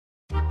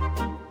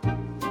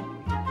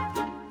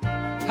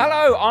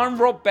Hello, I'm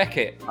Rob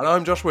Beckett. And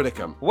I'm Josh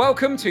Widdicombe.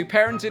 Welcome to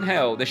Parent in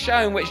Hell, the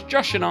show in which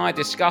Josh and I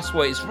discuss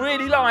what it's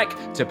really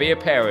like to be a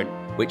parent,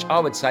 which I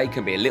would say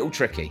can be a little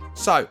tricky.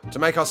 So, to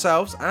make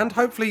ourselves, and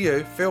hopefully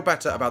you, feel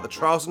better about the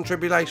trials and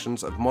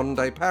tribulations of modern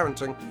day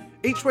parenting,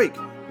 each week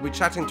we'll be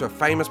chatting to a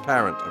famous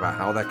parent about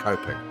how they're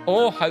coping.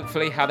 Or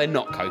hopefully how they're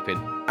not coping.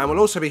 And we'll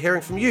also be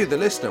hearing from you, the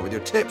listener, with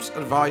your tips,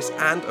 advice,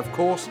 and, of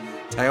course,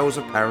 tales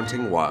of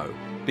parenting woe.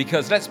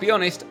 Because let's be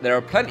honest, there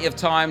are plenty of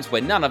times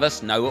when none of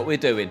us know what we're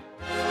doing.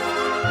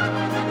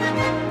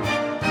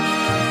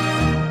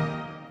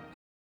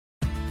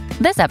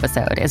 This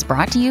episode is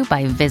brought to you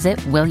by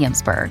Visit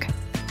Williamsburg.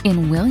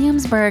 In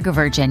Williamsburg,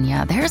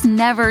 Virginia, there's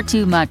never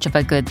too much of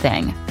a good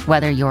thing.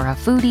 Whether you're a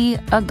foodie,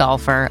 a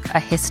golfer, a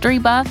history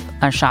buff,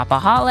 a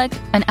shopaholic,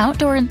 an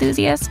outdoor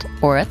enthusiast,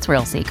 or a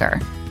thrill seeker,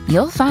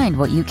 you'll find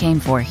what you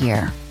came for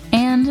here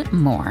and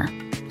more.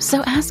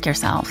 So ask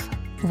yourself,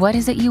 what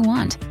is it you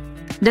want?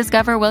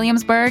 Discover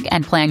Williamsburg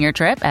and plan your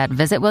trip at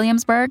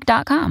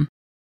visitwilliamsburg.com.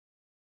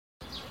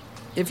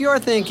 If you're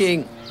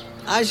thinking,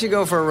 I should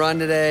go for a run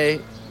today,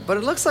 but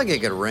it looks like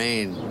it could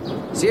rain,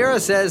 Sierra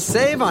says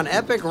save on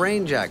epic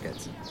rain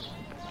jackets.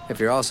 If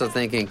you're also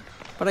thinking,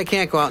 but I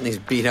can't go out in these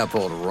beat-up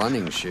old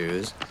running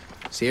shoes,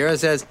 Sierra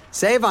says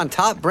save on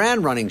top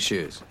brand running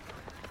shoes.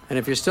 And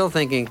if you're still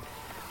thinking,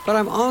 but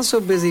I'm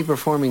also busy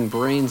performing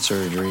brain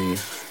surgery,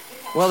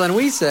 well then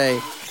we say,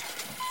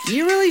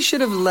 you really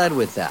should have led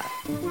with that.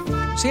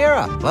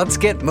 Sierra, let's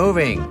get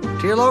moving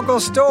to your local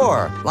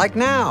store, like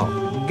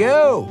now.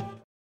 Go!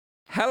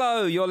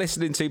 Hello, you're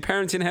listening to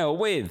Parent in Hell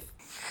with...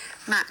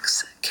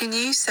 Max, can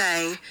you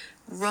say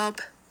Rob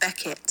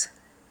Beckett?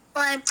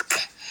 Rob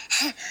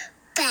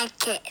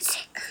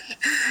Beckett.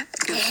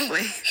 Good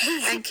boy.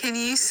 And can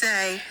you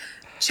say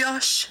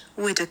Josh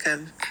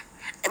Widdicombe?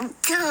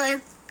 Josh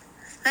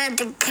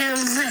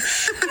Widdicombe.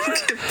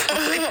 Good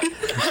boy.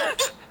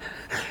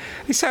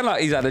 You sound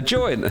like he's had a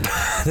joint.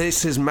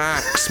 This is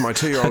Max, my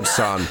 2-year-old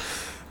son.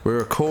 We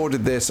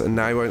recorded this and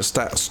now he won't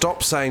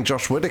stop saying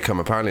Josh Widdicombe.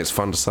 Apparently it's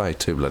fun to say,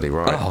 too bloody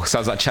right. Oh,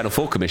 sounds like Channel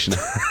 4 commissioner.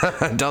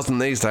 Doesn't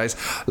these days.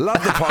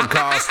 Love the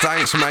podcast.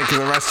 Thanks for making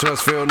the rest of us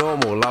feel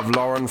normal. Love,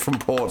 Lauren from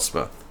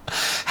Portsmouth.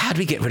 How do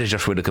we get rid of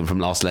Josh Widdicombe from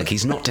last leg?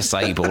 He's not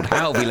disabled.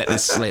 How have we let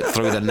this slip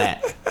through the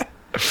net?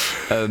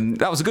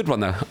 That was a good one,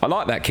 though. I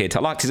like that kid. I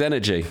liked his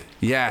energy.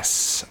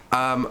 Yes.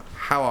 How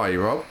are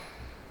you, Rob?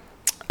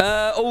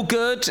 All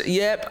good.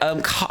 Yep.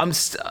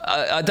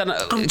 I don't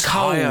know. I'm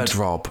tired,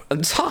 Rob.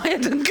 I'm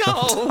tired and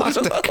cold. I'm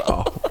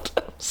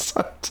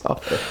so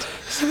tired.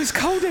 So it's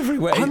cold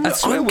everywhere. I'm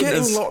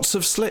getting lots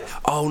of sleep.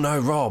 Oh no,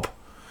 Rob.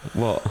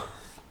 What?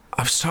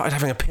 I've started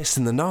having a piss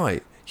in the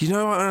night. You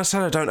know when I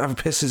said I don't have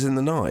pisses in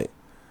the night?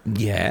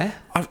 Yeah.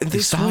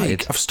 This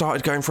week I've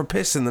started going for a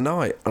piss in the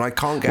night and I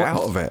can't get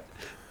out of it.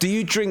 Do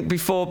you drink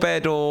before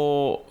bed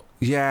or?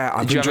 Yeah,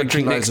 I've been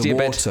drinking loads of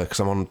water because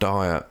I'm on a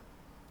diet.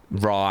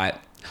 Right.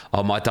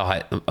 Oh, my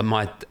diet.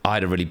 I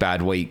had a really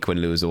bad week when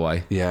Lou was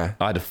away. Yeah.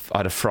 I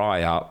had a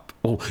fry up.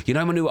 Oh, you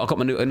know, I've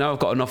got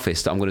an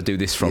office that I'm going to do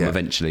this from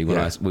eventually when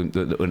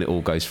it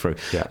all goes through.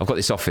 Yeah. I've got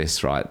this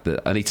office, right,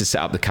 that I need to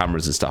set up the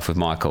cameras and stuff with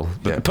Michael.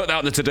 Put that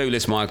on the to-do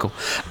list, Michael.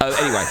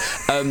 Anyway,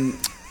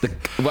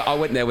 I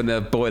went there when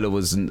the boiler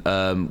was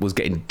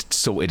getting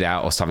sorted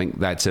out or something.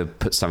 They had to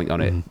put something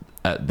on it.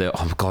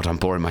 Oh God, I'm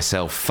boring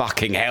myself.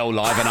 Fucking hell,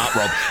 liven up,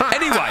 Rob.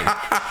 Anyway,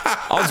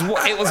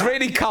 it was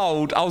really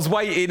cold. I was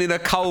waiting in a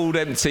cold,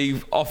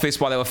 empty office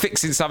while they were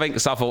fixing something.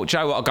 So I thought,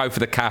 Joe, what? I'll go for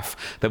the calf.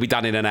 They'll be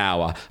done in an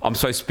hour. I'm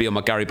supposed to be on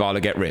my Gary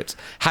Barlow get ripped.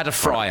 Had a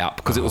fry up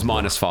because it was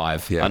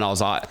 -5, and I was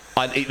like,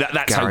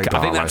 that's okay.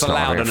 I think that's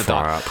allowed on a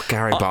diet.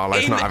 Gary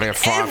Barlow's not having a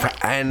fry up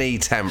for any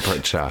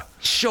temperature.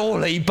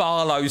 Surely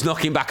Barlow's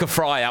knocking back a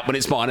fry up when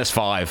it's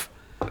 -5.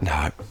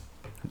 No.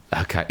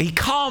 Okay, he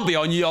can't be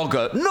on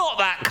yoghurt. Not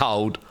that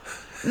cold.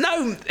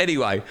 No.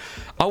 Anyway,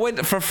 I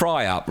went for a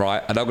fry up,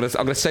 right? And I'm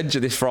gonna send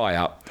you this fry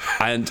up,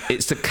 and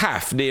it's the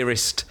calf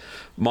nearest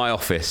my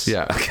office.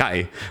 Yeah.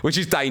 Okay, which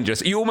is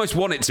dangerous. You almost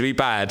want it to be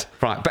bad,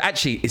 right? But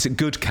actually, it's a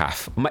good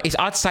calf.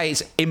 I'd say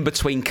it's in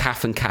between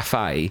calf and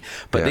cafe.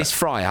 But this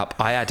fry up,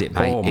 I had it,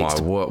 mate. Oh my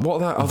word!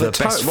 What are the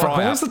best fry up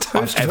Where's the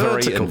toast I've ever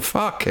vertical? eaten.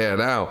 Fuck yeah!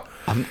 Now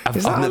I've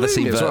never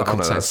seen vertical.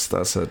 Well?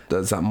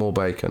 Is that more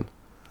bacon?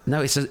 No,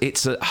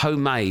 it's a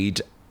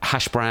homemade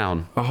hash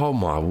brown. Oh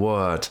my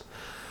word!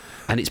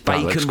 And it's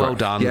bacon, well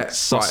done,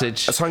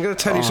 sausage. Right. So I'm going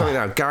to tell you something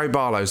now. Gary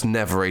Barlow's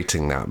never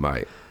eating that,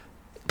 mate.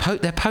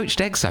 They're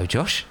poached eggs, though,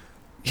 Josh.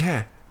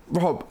 Yeah,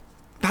 Rob,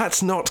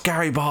 that's not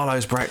Gary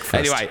Barlow's breakfast.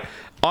 Anyway,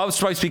 I was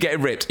supposed to be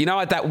getting ripped. You know, I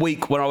had that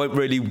week when I went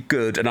really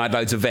good and I had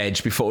loads of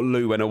veg before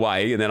Lou went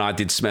away, and then I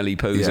did smelly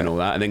poos and all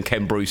that, and then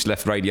Ken Bruce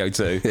left Radio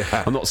 2.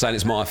 Yeah. I'm not saying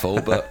it's my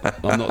fault, but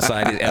I'm not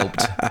saying it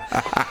helped.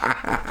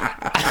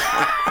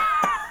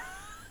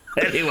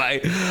 Anyway,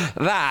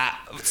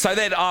 so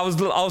then I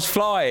was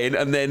flying,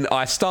 and then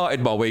I started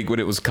my week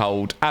when it was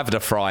cold, having a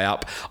fry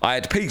up. I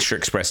had Pizza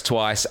Express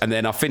twice, and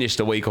then I finished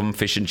the week on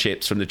fish and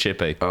chips from the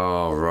chippy.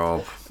 Oh,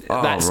 Rob.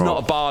 That's Rob.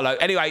 not a Barlow.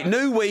 Anyway,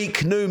 new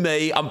week, new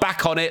me. I'm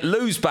back on it.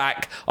 Lou's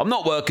back. I'm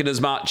not working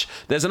as much.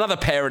 There's another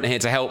parent here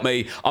to help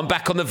me. I'm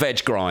back on the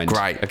veg grind.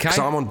 Great. Okay. Because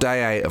I'm on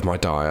day 8 of my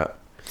diet.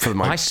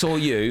 I saw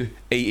you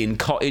eating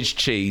cottage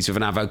cheese with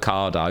an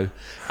avocado,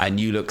 and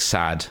you look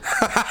sad.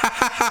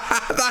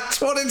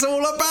 That's what it's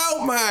all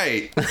about,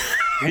 mate.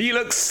 You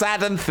look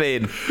sad and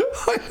thin.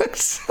 I look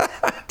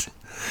sad.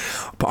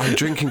 But I'm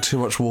drinking too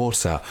much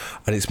water,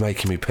 and it's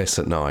making me piss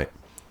at night.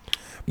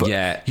 But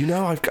yeah.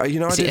 I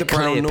do the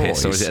brown clear noise.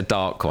 piss, or is it a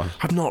dark one?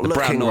 I'm not the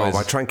looking, brown Rob. noise.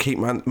 I try and keep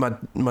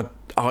my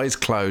eyes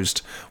closed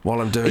while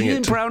I'm doing Are you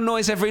it. doing brown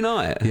noise every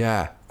night?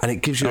 Yeah, and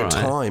it gives you All a right.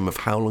 time of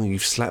how long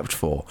you've slept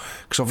for.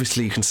 Because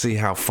obviously you can see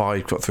how far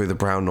you've got through the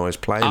brown noise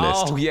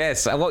playlist. Oh,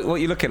 yes. What are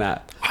you looking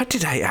at? I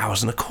did 8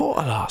 hours and a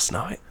quarter last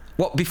night.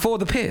 What, before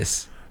the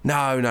piss? No.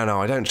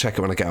 I don't check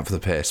it when I get up for the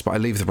piss, but I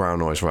leave the brown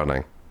noise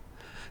running.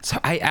 So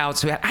 8 hours.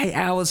 So we had 8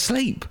 hours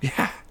sleep.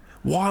 Yeah.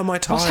 Why am I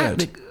What's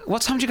tired? happening?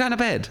 What time do you go to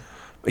bed?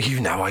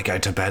 You know I go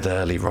to bed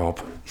early, Rob.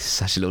 You're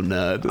such a little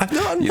nerd. I'm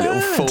not a Your nerd.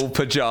 little full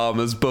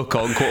pyjamas, book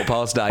on,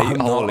 8:15. I'm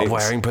not Horlicks.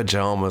 wearing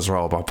pyjamas,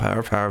 Rob. I'll wear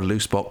a pair of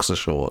loose boxer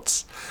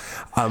shorts.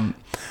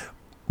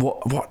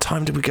 What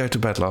time did we go to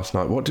bed last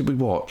night? What did we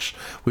watch?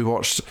 We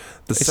watched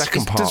the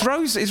second part.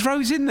 Is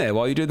Rose in there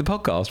while you do the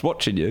podcast,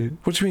 watching you?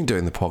 What do you mean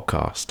doing the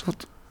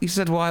podcast? You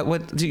said why?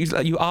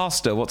 You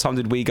asked her what time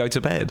did we go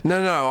to bed?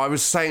 No, I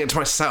was saying it to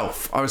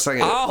myself. I was saying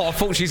it. Oh, I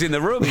thought she's in the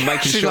room making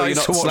She sure you're likes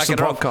not to watch the slacking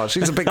her off. podcast.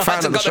 She's a big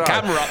fan of the show. I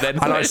got the camera up then.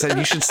 And I said,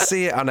 you should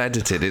see it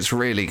unedited. It's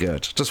really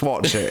good. Just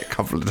watch it a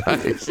couple of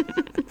days.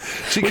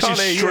 She We can't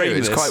should hear you. stream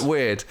It's this. quite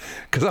weird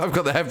because I've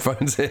got the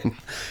headphones in.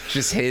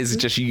 Just here's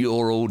just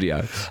your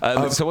audio.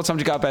 So what time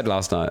did you go to bed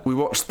last night? We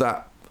watched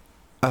that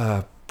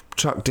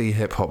Chuck D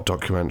hip hop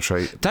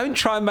documentary. Don't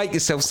try and make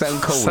yourself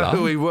sound cooler.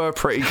 So we were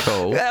pretty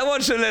cool. Yeah,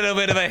 watch a little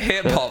bit of a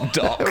hip hop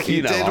doc. We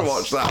You know did us.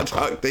 watch that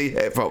Chuck D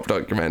hip hop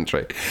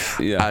documentary.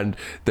 Yeah. And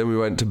then we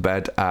went to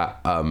bed at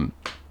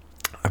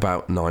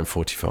about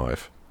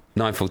 9:45.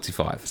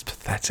 9:45. It's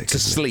pathetic. To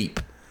isn't it? sleep.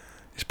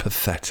 It's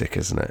pathetic,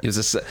 isn't it? It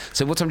was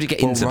so what time did you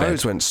get Well, into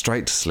Rose bed? went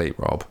straight to sleep,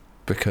 Rob,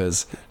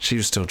 because she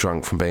was still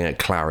drunk from being at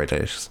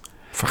Claridge's.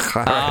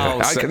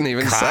 I couldn't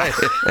even say it.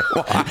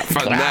 What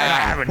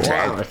happened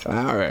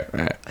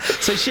there?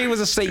 So she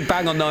was asleep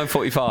bang on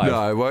 9:45.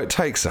 No, well, it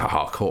takes a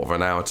quarter of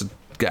an hour to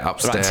get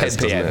upstairs, 10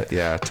 doesn't p.m. it?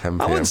 Yeah, 10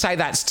 p.m. I wouldn't say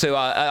that's too.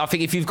 I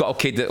think if you've got a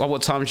kid,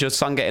 what time's your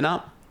son getting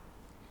up?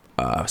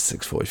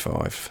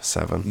 6:45,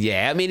 7.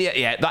 Yeah, I mean,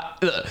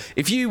 look,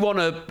 if you want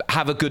to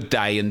have a good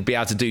day and be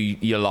able to do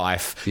your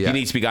life, Yeah. you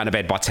need to be going to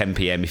bed by 10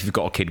 p.m. if you've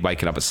got a kid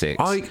waking up at 6.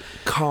 I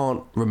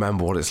can't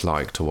remember what it's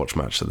like to watch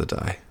Match of the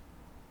Day.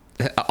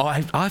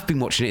 I've been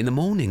watching it in the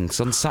mornings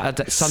on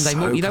Sunday So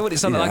morning. You know what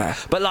it's like, yeah.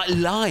 but like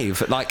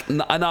live,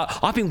 and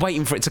I've been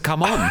waiting for it to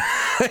come on.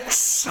 It's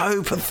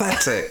so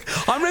pathetic.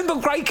 I remember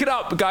breaking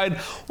up going,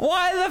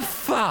 why the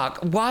fuck?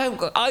 Why?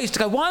 I used to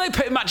go, why are they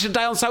putting Match of the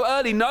Day on so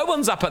early? No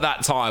one's up at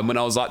that time when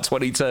I was like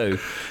 22.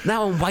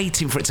 Now I'm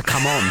waiting for it to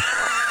come on.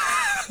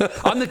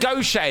 I'm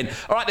negotiating.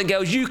 All right then,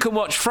 girls, you can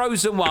watch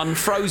Frozen 1,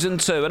 Frozen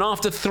 2, and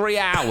after 3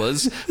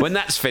 hours, when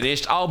that's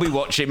finished, I'll be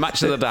watching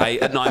Match of the Day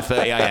at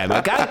 9:30am,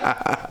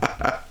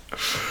 okay?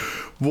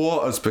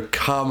 What has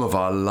become of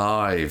our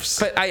lives?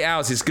 But 8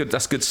 hours is good.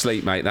 That's good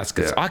sleep, mate. That's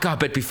good. Yeah. I go to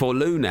bed before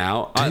Lou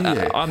now. Do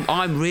you?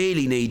 I'm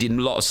really needing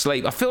a lot of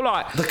sleep. I feel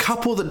like The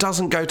couple that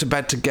doesn't go to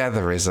bed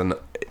together isn't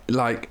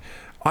like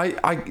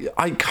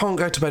I can't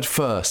go to bed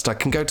first. I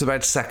can go to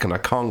bed second. I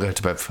can't go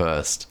to bed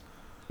first.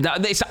 no,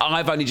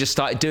 I've only just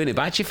started doing it,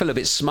 but I actually feel a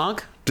bit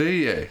smug. Do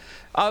you?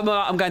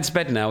 I'm going to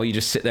bed now. Or you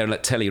just sit there and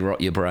let telly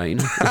rot your brain.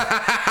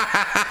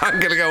 I'm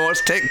gonna go watch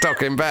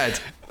TikTok in bed.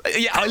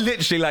 Yeah, I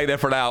literally lay there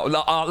for an hour.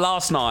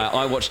 Last night,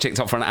 I watched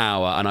TikTok for an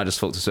hour, and I just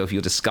thought to myself,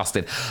 "You're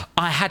disgusting."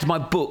 I had my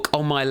book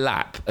on my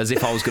lap as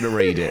if I was going to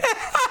read it.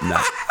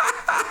 No,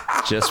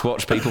 just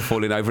watch people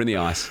falling over in the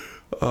ice.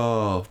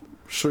 Oh,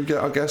 should we get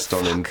our guest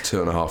on in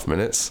 2.5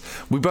 minutes?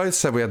 We both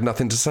said we had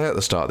nothing to say at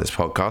the start of this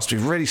podcast.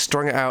 We've really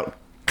strung it out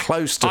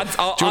close to.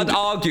 I'd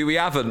argue we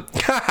haven't.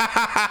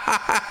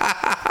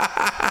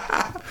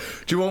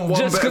 Do you want one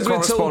Just bit of because we're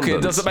talking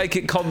correspondence? doesn't make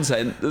it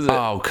content, does it?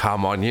 Oh,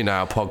 come on, you know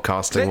how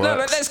podcasting No,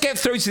 works. let's get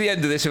through to the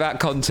end of this without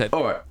content.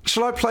 All right.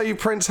 Shall I play you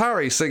Prince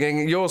Harry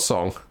singing your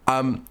song?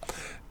 I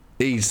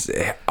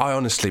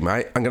honestly,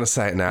 mate, I'm going to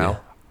say it now. Yeah.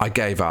 I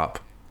gave up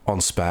on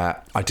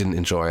Spare. I didn't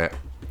enjoy it.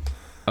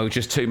 Oh,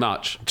 just too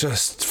much.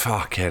 Just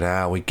fucking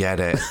hell, we get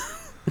it.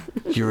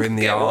 You're in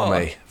the Get what?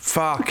 army.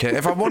 Fuck it.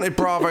 If I wanted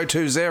Bravo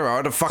 20,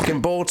 I'd have fucking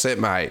bought it,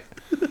 mate.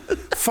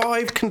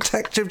 5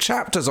 consecutive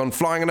chapters on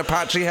flying an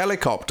Apache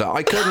helicopter.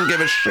 I couldn't give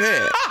a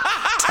shit.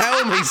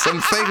 Tell me some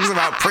things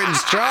about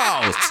Prince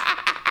Charles.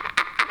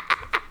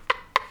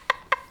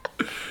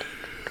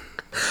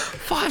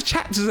 5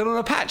 chapters and on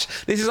a patch.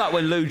 This is like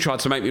when Lou tried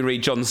to make me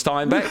read John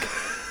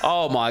Steinbeck.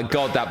 Oh my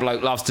God, that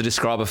bloke loves to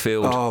describe a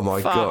field. Oh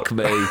my Fuck God.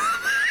 me.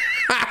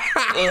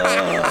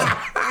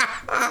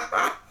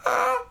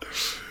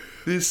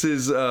 This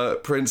is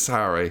Prince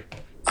Harry.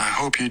 I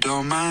hope you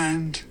don't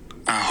mind.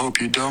 I hope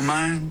you don't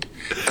mind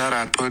that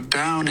I put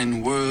down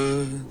in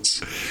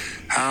words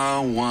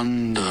how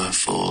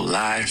wonderful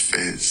life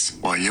is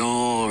while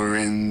you're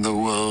in the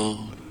world.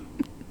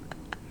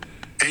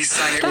 He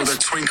sang it with a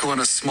twinkle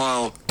and a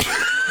smile.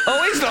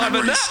 Oh, he's not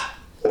having that.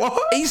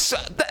 What?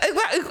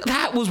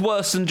 That was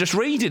worse than just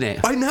reading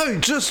it. I know,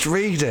 just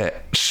read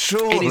it.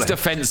 Surely. In his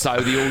defence,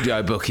 though, the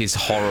audiobook is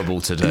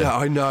horrible to do. Yeah,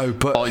 I know,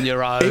 but... On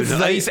your own.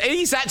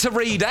 He's had to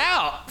read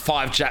out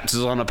 5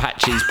 chapters on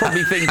Apaches,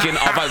 probably thinking,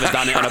 I've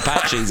overdone it on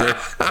Apaches here.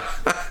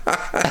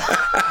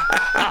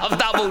 I've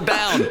doubled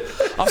down.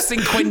 I've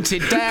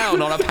cinquented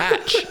down on a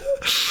patch.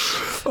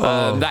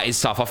 That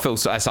is tough. I feel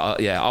so...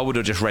 I would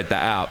have just read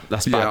that out.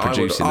 That's bad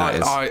producing, that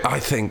is. I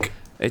think...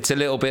 It's a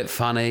little bit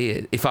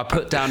funny. If I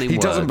put down in words... He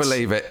doesn't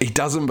believe it. He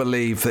doesn't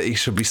believe that he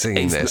should be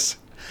singing this.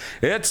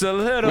 It's a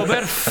little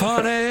bit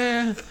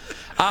funny.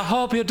 I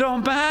hope you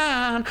don't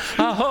mind.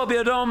 I hope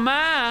you don't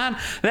mind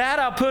that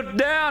I put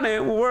down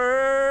in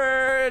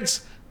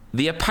words.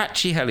 The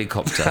Apache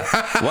helicopter.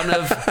 One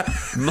of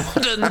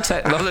modern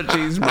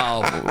technology's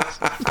marvels.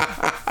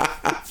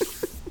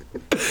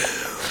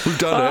 We've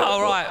done it.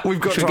 All right.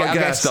 We've got to our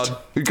guest on.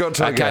 We've got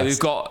to our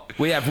guest.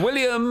 We have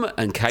William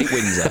and Kate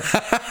Windsor.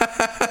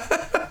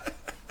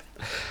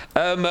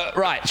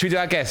 Right, should we do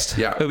our guest?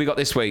 Yeah. Who we got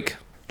this week?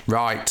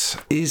 Right.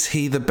 Is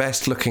he the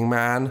best looking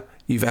man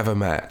you've ever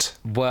met?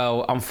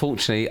 Well,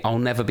 unfortunately, I'll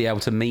never be able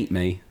to meet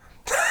me.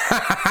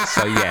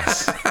 So,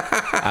 yes.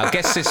 Our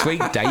guest this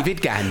week,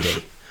 David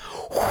Gandy.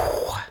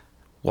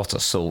 What a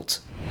salt.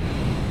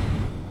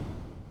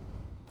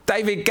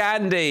 David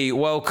Gandy,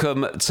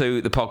 welcome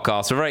to the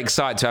podcast. We're very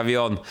excited to have you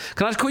on.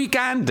 Can I just call you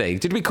Gandy?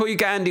 Did we call you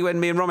Gandy when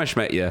me and Ramesh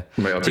met you?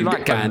 Mate, Do you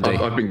like Gandy?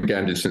 I've been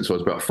Gandy since I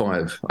was about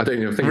 5. I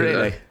don't even think...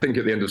 Really? I think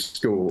at the end of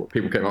school,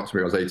 people came up to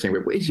me when I was 18 and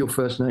went, what is your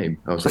first name?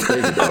 I was like,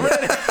 David.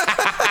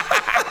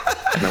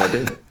 No, I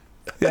did.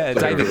 Yeah,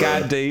 David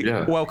Gandy,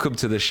 Yeah. welcome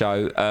to the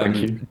show. Thank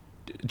you.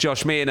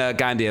 Josh, me and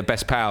Gandy are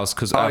best pals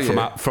because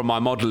from my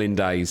modelling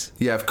days.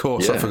 Yeah, of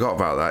course. Yeah. I forgot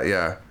about that,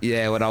 yeah.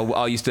 Yeah, when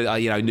I used to,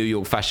 New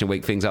York Fashion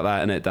Week, things like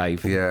that, innit,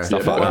 Dave? Yeah.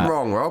 Stuff What like went that.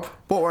 wrong, Rob?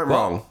 What went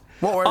wrong?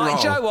 What went wrong?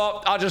 Do you know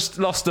what? I just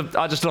lost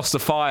the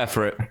fire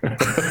for it.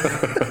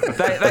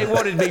 they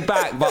wanted me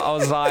back, but I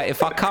was like,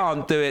 if I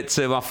can't do it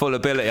to my full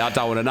ability, I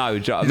don't want to know. Do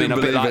you know what I mean?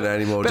 didn't believe in it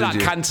anymore, a bit did like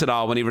you?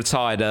 Cantona when he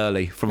retired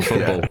early from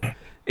football. Yeah.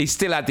 He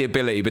still had the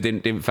ability, but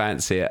didn't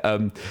fancy it.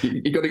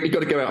 You got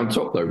to go out on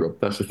top, though, Rob.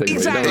 That's the thing.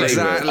 Exactly.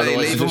 Exactly. Otherwise,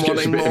 Leave it them just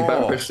gets a wanting bit more.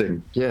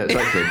 embarrassing. Yeah,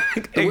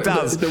 exactly. It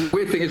does. The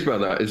weird thing is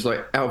about that is,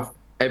 like, out of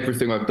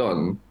everything I've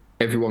done,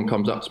 everyone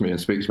comes up to me and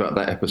speaks about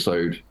that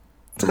episode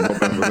from Rob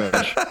and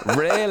Ramesh.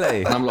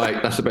 Really? And I'm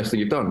like, that's the best thing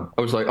you've done.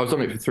 I was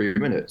on it for 3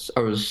 minutes. I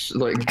was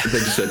like, they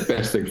just said,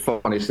 best thing,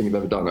 funniest thing you've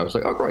ever done. I was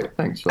like, oh, great,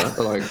 thanks for that.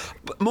 Like,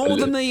 More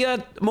than the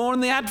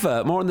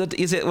advert. More on the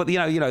is it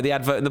the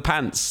advert in the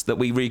pants that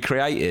we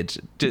recreated?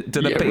 Do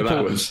the people?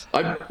 Well, that was.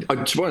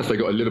 To be honest, I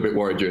got a little bit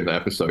worried during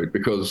that episode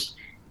because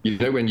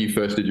when you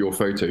first did your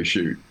photo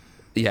shoot,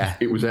 Yeah.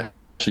 it was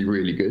actually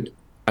really good.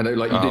 I know,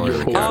 like you did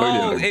your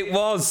portfolio. Oh, it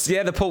was.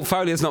 Yeah, the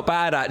portfolio's not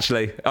bad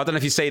actually. I don't know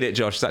if you've seen it,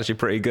 Josh. It's actually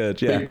pretty good.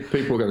 Yeah.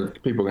 People are going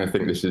to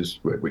think this is,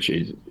 which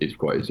is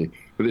quite easy,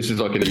 but this is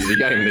like an easy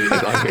game.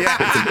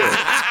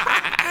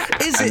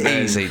 Is it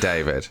easy,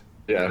 David?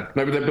 Yeah.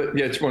 No, but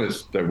yeah, to be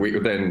honest,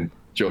 then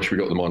Josh, we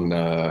got them on.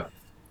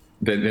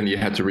 Then you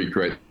had to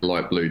recreate the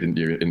light blue, didn't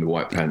you, in the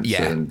white pants?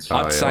 Yeah, and,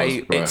 I'd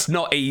say it's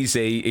not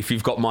easy if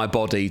you've got my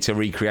body to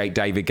recreate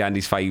David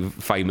Gandy's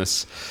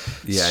famous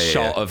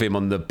shot of him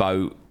on the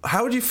boat.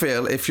 How would you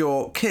feel if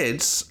your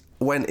kids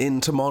went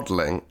into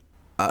modelling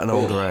at an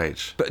older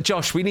age? But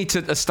Josh, we need to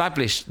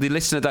establish, the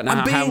listener don't know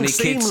I'm how many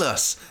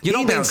seamless. kids... You're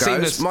not being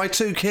seamless. My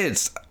 2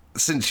 kids,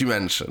 since you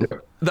mentioned.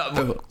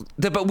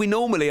 But we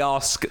normally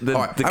ask the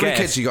All right, guest... how many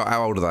kids you got?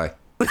 How old are they?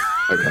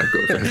 Okay, I've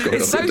got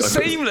It's so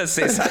seamless.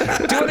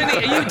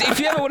 If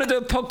you ever want to do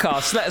a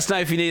podcast, let us know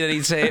if you need any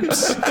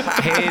tips,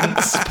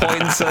 hints,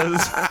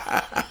 pointers.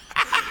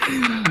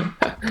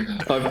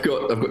 I've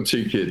got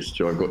 2 kids,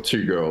 Joe. I've got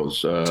 2 girls.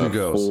 2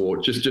 girls.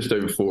 4, just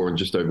over 4 and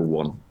just over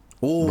 1.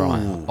 Ooh.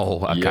 Right.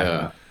 Oh, okay.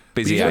 Yeah.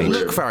 Busy You don't age.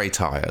 look very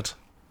tired.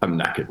 I'm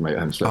knackered, mate. I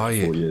haven't slept Are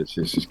for 4 you? years.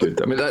 This is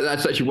good. I mean,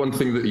 that's actually one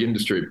thing that the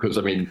industry, because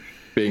I mean,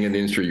 being in the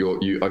industry,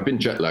 I've been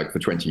jet lagged for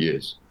 20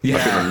 years. Yeah.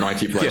 I've been on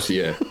 90 flights a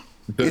year.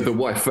 The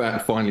wife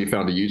finally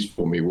found a use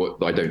for me.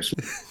 What I don't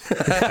sleep.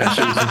 And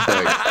she was just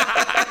like,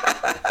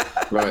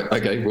 right,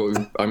 okay, well,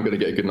 I'm going to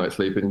get a good night's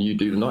sleep, and you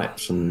do the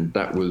nights, and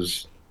that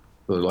was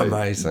like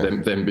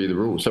amazing. Them be the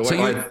rule. So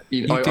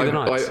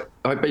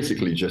I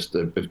basically just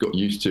have got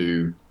used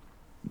to,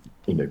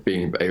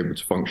 being able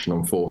to function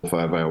on 4 or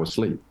 5 hours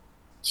sleep.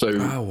 So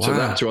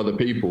that to other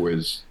people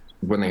is,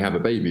 when they have a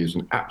baby, is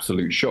an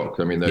absolute shock.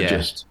 I mean, they're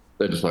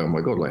just like, oh my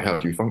God, like, how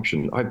do you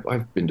function?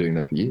 I've been doing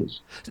that for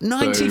years.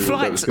 90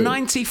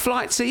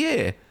 flights a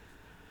year?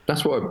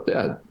 That's what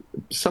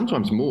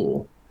sometimes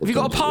more. Have you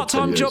got a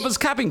part-time job as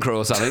cabin crew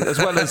or something, as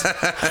well as...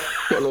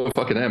 Got a lot of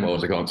fucking air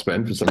miles I can't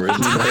spend for some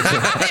reason.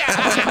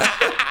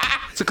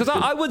 So, because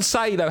I would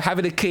say, though,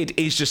 having a kid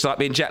is just like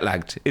being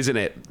jet-lagged, isn't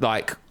it?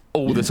 Like,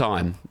 all the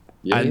time.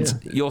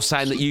 You're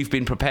saying that you've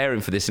been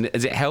preparing for this, and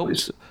has it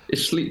helped?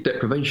 It's sleep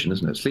deprivation,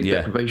 isn't it? Sleep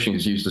deprivation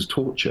is used as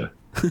torture,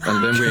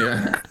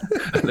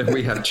 and then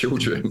we have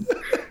children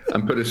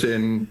and put us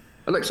in.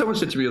 Like someone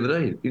said to me the other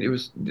day, it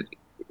was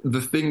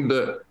the thing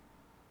that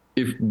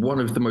is one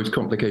of the most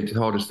complicated,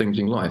 hardest things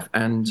in life,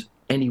 and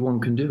anyone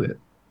can do it.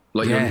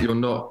 Like you're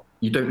not.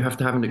 You don't have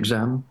to have an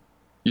exam.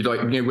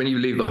 When you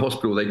leave the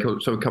hospital,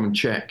 someone come and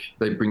check.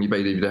 They bring your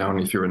baby down.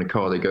 If you're in a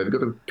car, they go, "Have you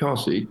got a car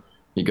seat?"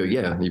 You go,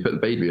 "Yeah." And you put the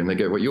baby in. They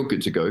go, "Well, you're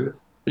good to go." And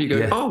you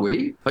go, "Are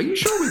we? Are you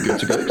sure we're good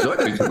to go?" Because I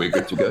don't think we're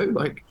good to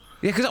go.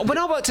 Because when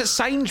I worked at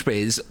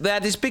Sainsbury's, they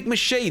had this big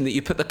machine that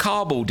you put the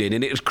cardboard in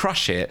and it would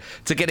crush it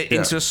to get it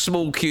into a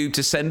small cube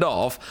to send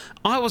off.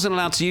 I wasn't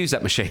allowed to use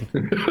that machine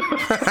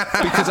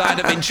because I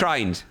hadn't been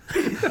trained.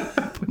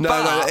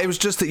 No, it was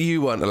just that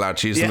you weren't allowed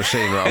to use the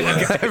machine, rather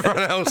than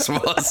everyone else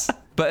was.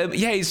 But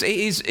it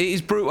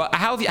is brutal.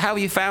 How have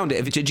you found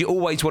it? Did you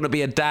always want to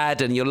be a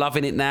dad and you're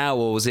loving it now,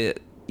 or was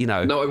it,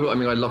 No, I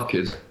mean, I love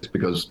kids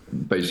because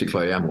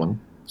basically I am one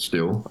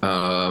still.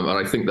 And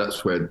I think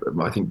that's where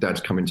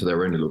dads come into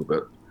their own a little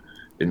bit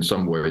in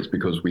some ways,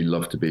 because we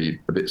love to be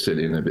a bit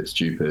silly and a bit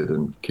stupid,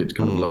 and kids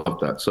kind of love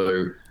that.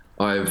 So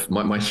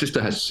my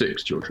sister has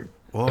 6 children.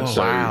 Oh,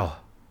 so wow.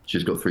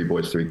 She's got 3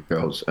 boys, 3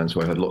 girls. And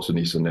so I had lots of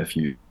nieces and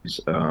nephews.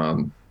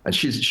 And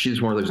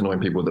she's one of those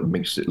annoying people that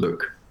makes it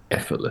look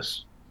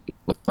effortless.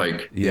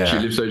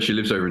 She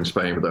lives over in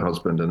Spain with her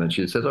husband, and then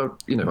she says, I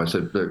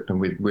said, look, and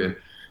we're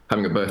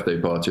having a birthday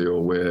party,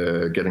 or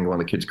we're getting one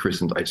of the kids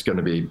christened. It's going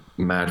to be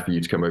mad for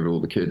you to come over with all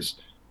the kids.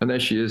 And there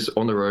she is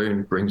on her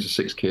own, brings her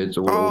 6 kids,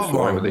 all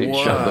flying with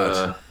each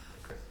other.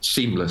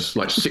 Seamless,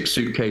 like 6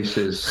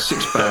 suitcases,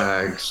 6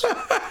 bags.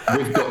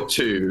 We've got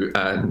 2,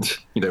 and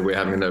we're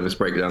having a nervous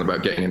breakdown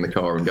about getting in the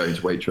car and going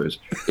to Waitrose.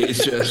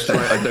 It's just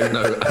I don't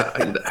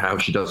know how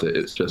she does it.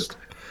 It's just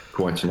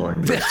quite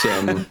annoying.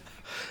 But,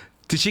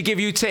 did she give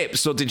you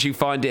tips, or did you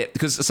find it?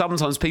 Because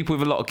sometimes people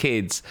with a lot of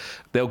kids,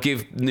 they'll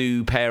give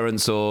new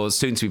parents or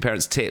soon-to-be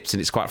parents tips, and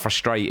it's quite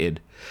frustrating.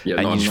 Yeah,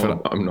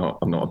 I'm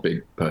not a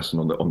big person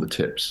on the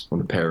tips, on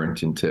the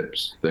parenting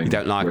tips thing. You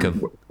don't like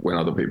them when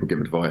other people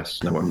give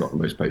advice. No, I'm not the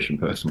most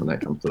patient person when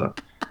that comes to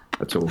that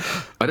at all.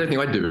 I don't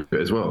think I do it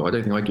as well. I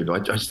don't think I give it. I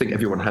just think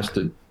everyone has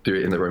to do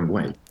it in their own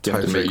way. You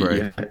have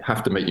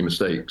to make your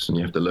mistakes, and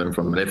you have to learn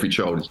from them. And every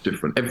child is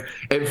different.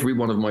 Every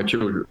one of my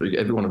children,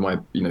 every one of my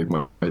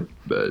my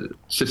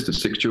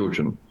sister's 6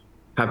 children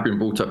have been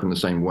brought up in the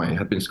same way,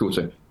 have been schooled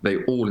the same.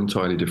 They're all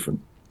entirely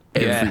different.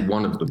 Every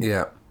one of them.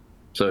 Yeah.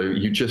 So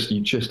you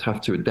just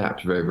have to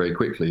adapt very, very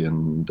quickly.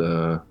 And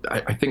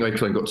I think I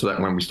kind of got to that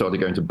when we started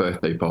going to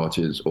birthday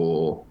parties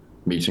or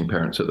meeting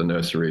parents at the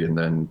nursery, and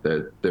then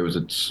there was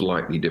a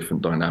slightly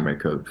different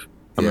dynamic of.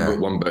 I remember at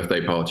one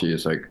birthday party,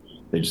 it's like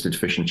they just did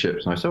fish and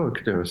chips, and I said,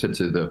 I said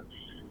to the,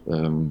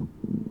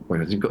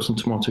 have you got some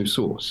tomato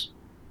sauce?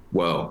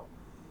 Well,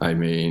 I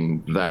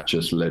mean, that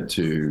just led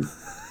to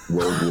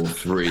World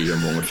War III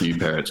among a few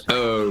parents.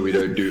 Oh, we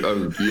don't do.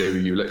 Oh, yeah,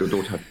 you let your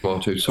daughter have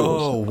tomato sauce.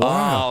 Oh,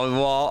 wow!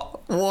 Oh,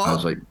 what? I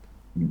was like,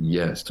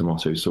 yes,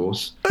 tomato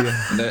sauce.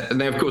 Yeah.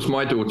 And then, of course,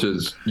 my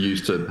daughter's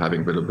used to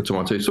having a bit of a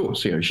tomato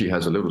sauce. She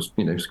has a little,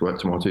 squirt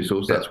tomato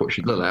sauce. That's what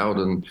she's allowed.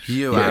 And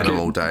you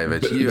animal,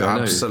 David. You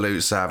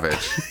absolute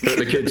savage. But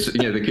the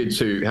kids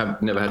who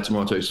have never had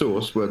tomato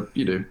sauce were,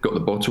 got the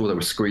bottle. They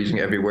were squeezing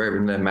it everywhere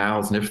in their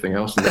mouths and everything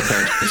else. And their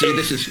parents, see,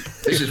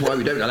 this is why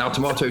we don't allow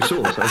tomato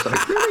sauce. I was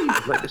like, really?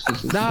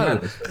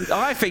 No.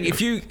 I think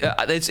if you,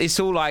 it's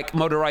all like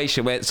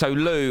moderation. So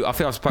Lou, I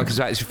think I've spoken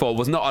about this before,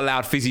 was not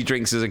allowed fizzy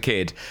drinks as a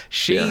kid.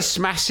 She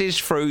smashes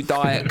through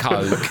Diet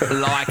Coke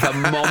like a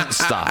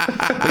monster.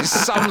 It's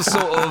some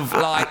sort of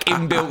like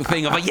inbuilt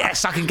thing of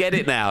yes, I can get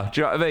it now.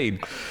 Do you know what I mean?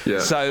 Yeah.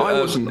 So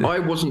I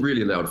wasn't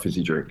really allowed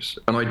fizzy drinks,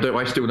 and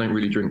I still don't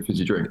really drink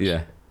fizzy drinks.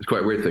 Yeah. It's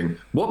quite a weird thing.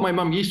 What my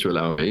mum used to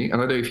allow me, and I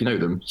don't know if you know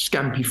them,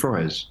 scampi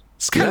fries.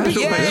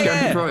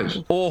 Scampi fries.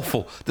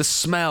 Awful. The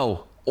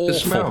smell. Awful. The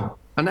smell.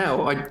 And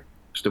now I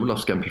still love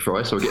scampi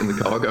fries, so I get in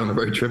the car, I go on the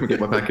road trip and get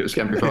my packet of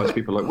scampi fries.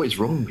 People are like, what is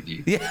wrong with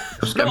you? Yeah.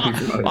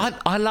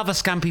 I love a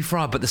scampi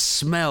fry, but the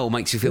smell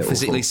makes you feel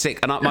physically sick.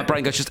 And my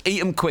brain goes, just eat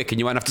them quick and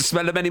you won't have to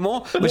smell them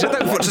anymore. Which I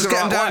don't think just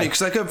get them down because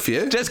they're good for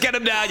you. Just get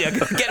them down, you.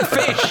 Get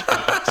fish.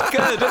 It's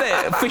good,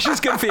 isn't it? Fish is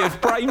good for you. It's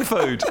brain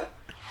food.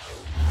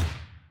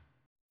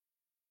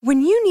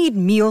 When you need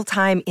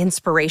mealtime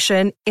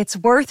inspiration, it's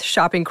worth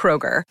shopping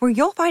Kroger, where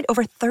you'll find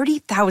over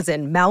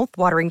 30,000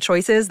 mouth-watering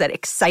choices that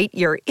excite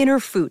your inner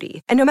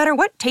foodie. And no matter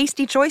what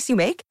tasty choice you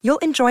make, you'll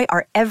enjoy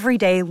our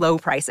everyday low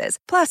prices,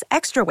 plus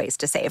extra ways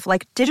to save,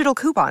 like digital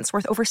coupons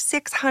worth over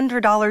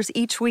 $600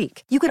 each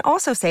week. You can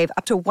also save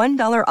up to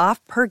 $1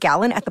 off per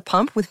gallon at the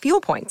pump with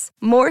fuel points.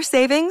 More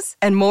savings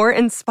and more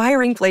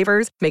inspiring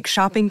flavors make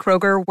shopping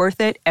Kroger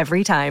worth it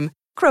every time.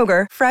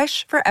 Kroger,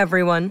 fresh for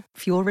everyone.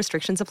 Fuel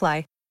restrictions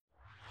apply.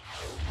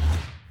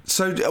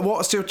 So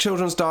what's your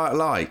children's diet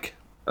like?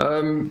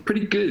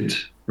 Pretty good,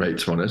 mate,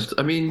 to be honest.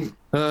 I mean,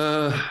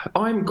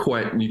 I'm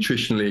quite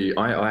nutritionally,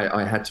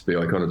 I had to be,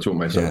 I kind of taught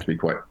myself to be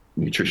quite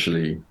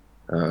nutritionally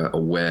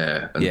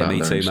aware and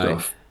me too,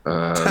 stuff.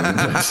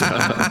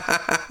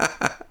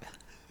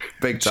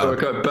 Big time.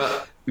 So,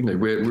 but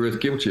we're as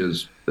guilty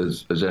as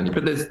any.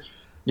 But there's,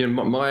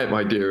 my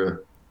idea.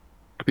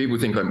 People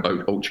think I'm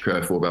ultra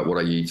careful about what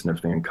I eat and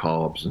everything and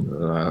carbs, and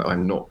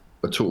I'm not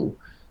at all.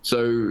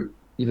 So,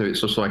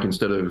 it's just like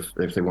instead of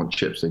if they want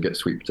chips, they get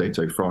sweet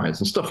potato fries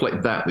and stuff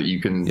like that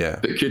you can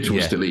that kids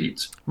will still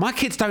eat. My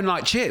kids don't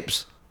like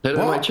chips. They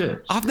don't like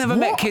chips. I've never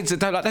met kids that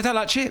don't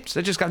like chips.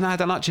 They just go, no, I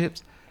don't like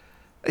chips.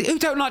 Who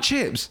don't like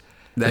chips?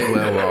 They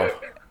will, Rob.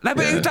 No,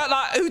 but who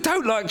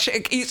don't like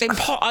chips?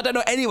 I don't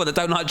know anyone that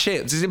don't like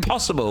chips. It's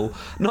impossible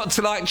not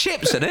to like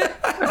chips, isn't it?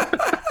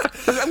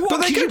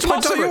 But they get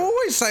you're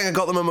always saying I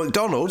got them at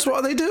McDonald's. What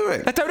are they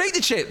doing? They don't eat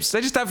the chips.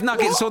 They just have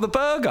nuggets or the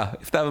burger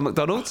if they have a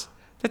McDonald's.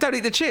 They don't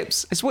eat the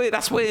chips. It's weird.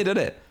 That's weird, isn't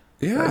it?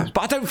 Yeah.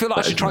 But I don't feel like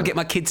I should try and get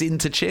my kids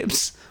into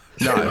chips.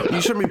 No, you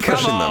shouldn't be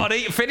pushing them. Come on,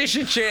 finish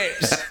your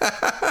chips.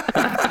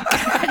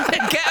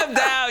 Get them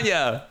down,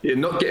 yeah. You're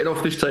not getting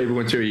off this table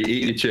until you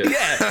eat your chips.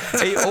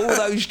 Yeah, eat all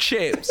those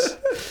chips.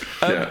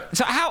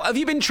 So how have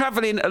you been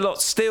travelling a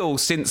lot still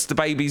since the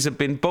babies have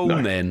been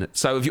born then?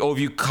 So have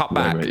you cut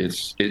back? No,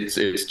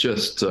 it's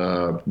just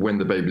when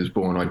the baby was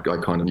born, I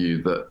kind of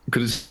knew that,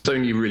 because it's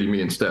only really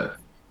me and Steph.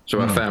 So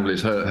our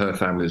families, her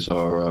families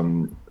are,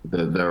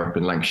 they're up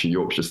in Lancashire,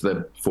 Yorkshire, so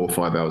they're 4 or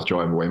 5 hours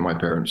drive away. My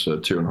parents are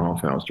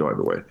 2.5 hours drive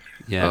away.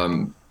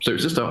 Yeah. So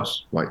it's just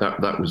us, like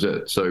that was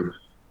it. So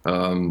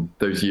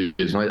those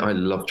years, and I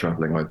love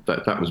traveling.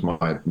 That was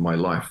my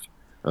life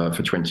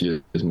for 20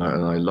 years, and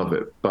I love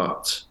it.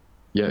 But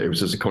yeah, it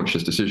was just a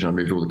conscious decision. I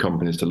moved all the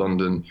companies to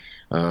London,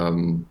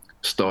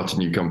 started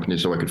new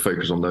companies so I could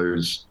focus on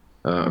those.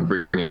 And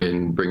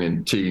bring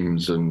in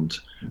teams and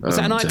was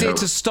that an idea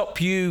to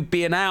stop you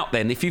being out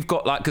then? If you've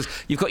got because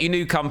you've got your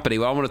new company,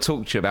 I want to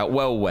talk to you about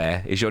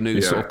Wellwear is your new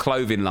sort of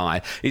clothing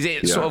line. Is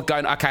it sort of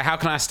going, okay, how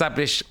can I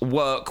establish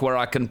work where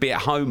I can be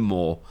at home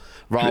more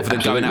rather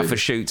than going out for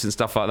shoots and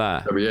stuff like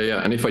that?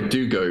 Yeah. And if I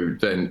do go,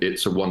 then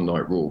it's a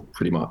one-night rule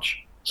pretty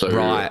much.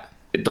 So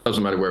it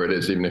doesn't matter where it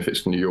is, even if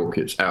it's New York,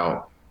 it's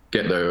out,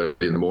 get there early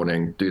in the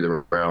morning, do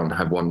the round,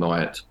 have one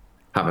night,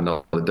 have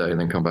another day, and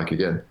then come back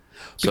again.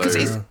 Because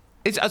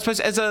I suppose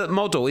as a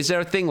model, is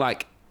there a thing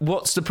like,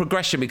 what's the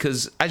progression?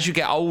 Because as you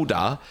get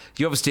older,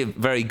 you're obviously a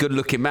very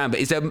good-looking man, but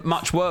is there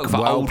much work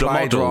for older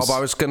models? Rob. I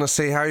was going to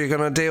see how you're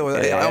going to deal with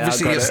it.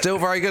 Obviously, you're still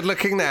very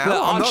good-looking now.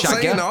 Look, I'm not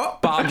saying you're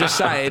not. But I'm just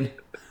saying,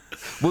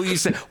 will you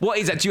say, what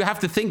is that? Do you have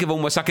to think of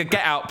almost like a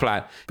get-out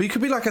plan? But you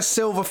could be like a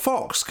silver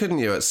fox, couldn't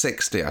you, at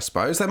 60, I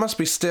suppose? There must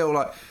be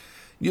still,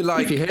 if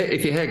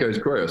your hair goes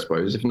grey, I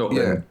suppose. If not,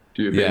 then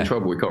you'd be in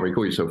trouble. We can't really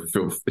call yourself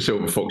a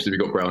silver fox if you've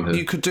got brown hair.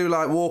 You could do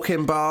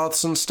walk-in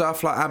baths and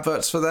stuff, like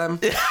adverts for them.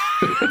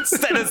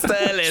 Instead of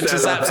Sterling,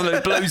 just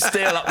absolute blue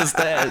steel up the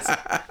stairs.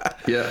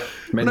 Yeah,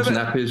 men's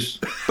nappies.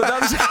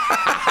 But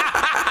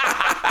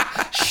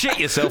shit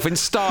yourself in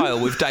style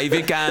with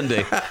David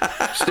Gandy.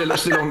 Still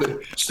on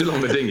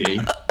the dinghy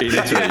in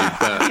Italy.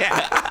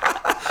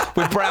 But...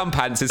 with brown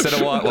pants instead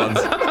of white ones.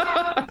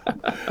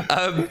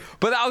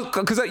 But that was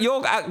because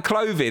your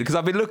clothing, because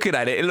I've been looking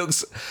at it, it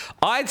looks,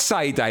 I'd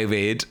say,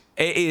 David,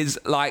 it is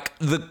like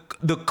the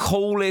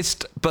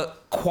coolest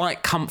but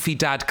quite comfy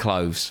dad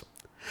clothes.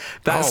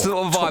 That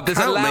sort of vibe. There's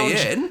a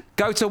lounge.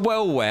 Go to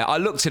Wellwear. I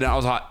looked at it, I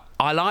was like,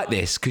 I like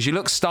this because you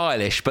look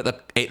stylish,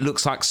 but it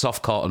looks like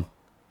soft cotton.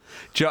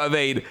 Do you know what I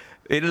mean?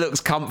 It looks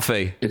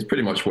comfy. It's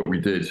pretty much what we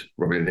did,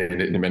 Robin,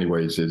 in many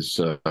ways. Is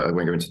I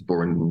won't go into the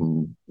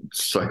boring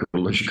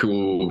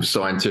psychological,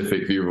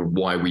 scientific view of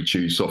why we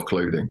choose soft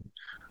clothing.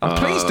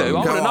 Please do.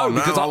 I want to know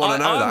because I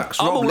want to know that.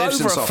 I'm all over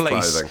a soft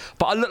fleece, clothing.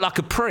 but I look like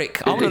a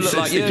prick. I want to look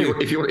like you.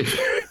 If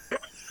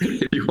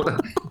you want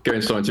to go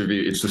in scientific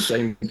view, it's the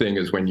same thing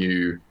as when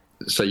you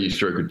say you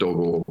stroke a dog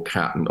or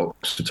cat and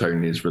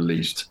oxytocin is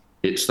released.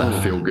 It's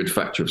that feel-good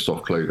factor of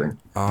soft clothing.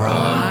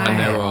 And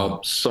there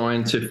are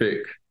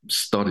scientific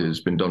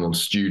studies been done on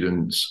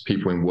students,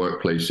 people in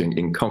workplacing,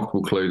 in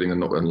comfortable clothing and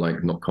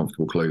not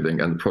comfortable clothing,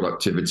 and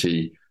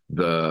productivity,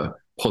 the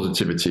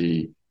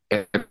positivity,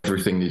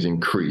 everything is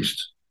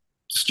increased.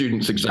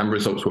 Students' exam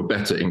results were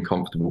better in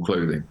comfortable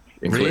clothing.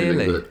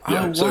 Really?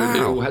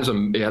 So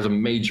it has a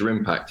major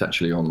impact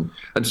actually on,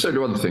 and so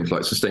do other things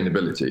like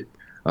sustainability.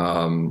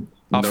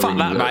 Fuck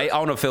that, mate. I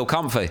want to feel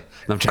comfy.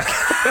 No, I'm joking.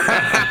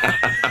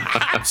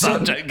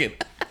 I'm joking.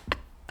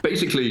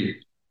 Basically,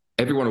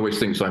 everyone always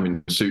thinks I'm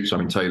in suits,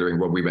 I'm in tailoring.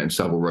 Well, we met in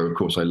Savile Row. Of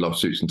course, I love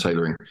suits and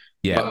tailoring.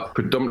 Yeah. But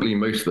predominantly,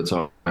 most of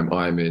the time,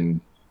 I'm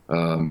in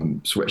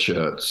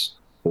sweatshirts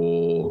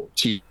or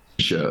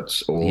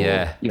t-shirts or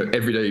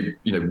every day,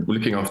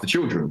 looking after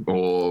children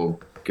or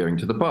going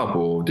to the pub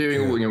or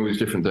doing all these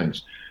different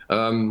things.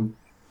 And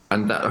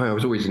that I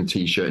was always in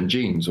t-shirt and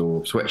jeans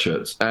or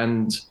sweatshirts.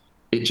 And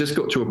it just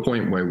got to a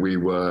point where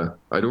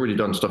I'd already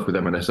done stuff with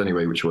M&S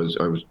anyway, which I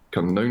was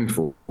kind of known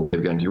for,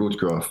 Gandy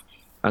autograph.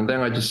 And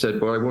then I just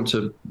said, well, I want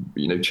to,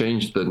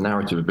 change the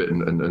narrative a bit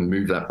and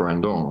move that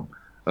brand on.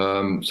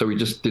 So we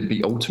just did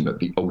the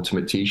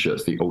ultimate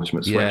t-shirts, the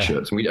ultimate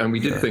sweatshirts. And we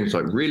did things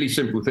like really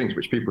simple things,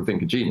 which people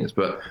think are genius,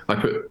 but I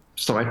put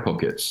side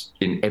pockets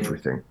in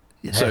everything.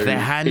 So they're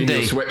handy. In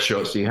your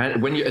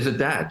sweatshots, when you as a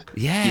dad,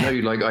 yeah,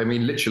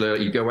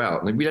 literally, you go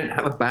out and we don't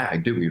have a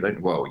bag, do we?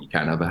 Well, you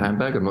can have a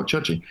handbag. I'm not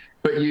judging,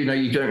 but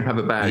you don't have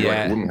a bag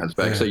like a woman has a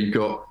bag. So you've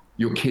got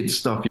your kids'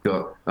 stuff. You've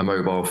got a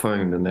mobile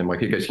phone, and then my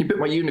kid goes, "Can you put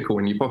my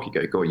unicorn in your pocket?"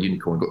 Go, got a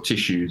unicorn, got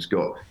tissues,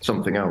 got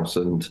something else,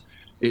 and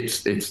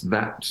it's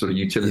that sort of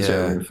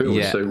utilitarian feel.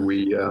 Yeah. So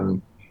we've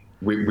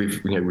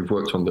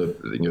worked on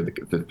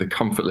the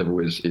comfort level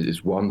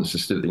is one, the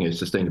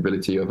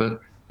sustainability of it.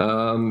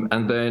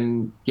 And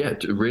then,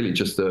 really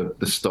just the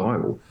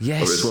style of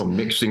it as well,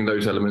 mixing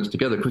those elements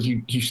together, because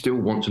you still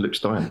want to look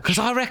stylish. Because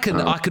I reckon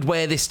I could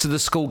wear this to the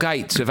school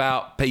gates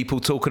without people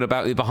talking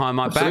about me behind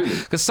my back.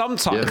 Because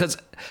sometimes, because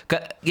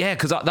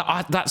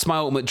that's my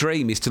ultimate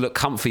dream, is to look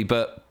comfy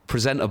but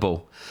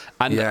presentable.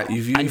 And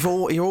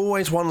you're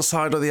always one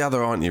side or the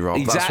other, aren't you, Rob?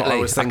 Exactly. That's what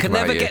I was thinking. I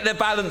can never get the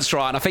balance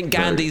right, and I think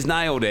Gandy's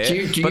nailed it. Do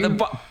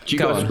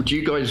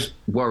you guys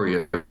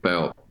worry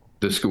about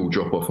the school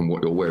drop off and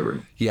what you're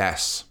wearing?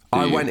 Yes.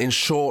 I went in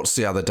shorts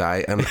the other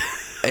day and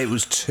there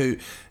was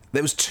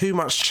too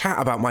much chat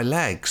about my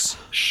legs.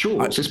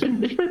 Shorts? It's been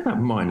about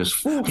 -4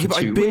 for 2 weeks.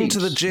 I've been to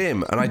the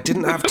gym and I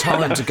didn't have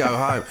time to go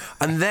home.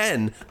 And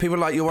then people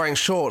were like, "You're wearing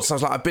shorts." And I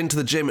was like, "I've been to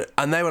the gym."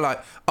 And they were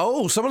like,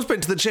 "Oh, someone's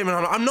been to the gym." And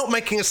I'm like, "I'm not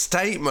making a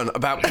statement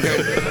about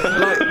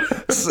going."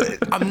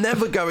 I'm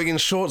never going in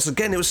shorts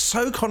again. It was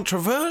so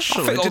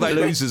controversial. I think all those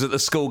losers at the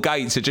school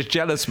gates are just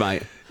jealous,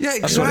 mate. Yeah,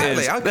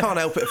 exactly. I can't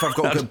help it if I've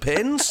got good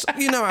pins.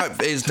 You know how it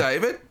is,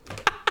 David.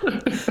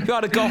 You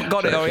either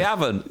got it or you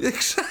haven't.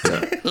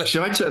 Exactly. Yeah. See,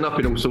 I turn up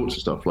in all sorts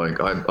of stuff. Like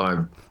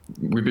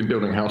we've been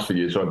building a house for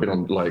years, so I've been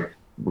on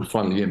we're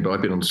finally in, but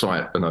I've been on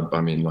site, and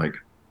I mean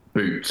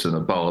boots and a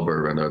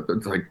barber and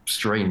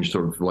strange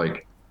sort of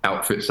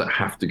outfits that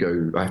have to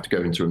go. I have to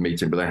go into a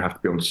meeting, but they have to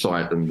be on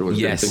site and all those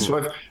things.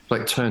 So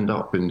I've turned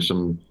up in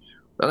some.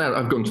 And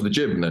I've gone to the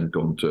gym and then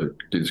gone to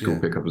do the school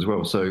pickup as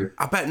well. So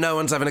I bet no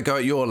one's having a go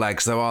at your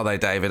legs, though, are they,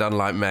 David?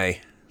 Unlike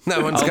me.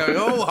 No one's going,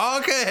 "Oh,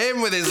 hark at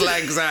him with his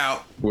legs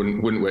out."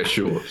 Wouldn't wear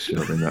shorts. You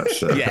know, I mean,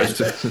 that's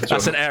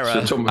an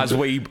error,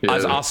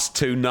 as us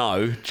two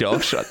know,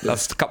 Josh.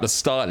 That's a couple of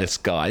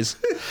stylist guys.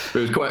 It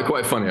was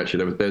quite funny,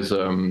 actually. There's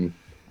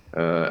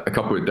a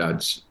couple of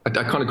dads. I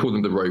kind of call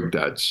them the rogue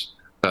dads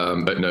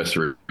at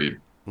nursery.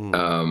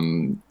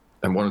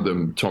 And one of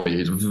them, Tommy,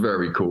 he's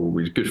very cool.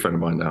 He's a good friend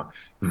of mine now.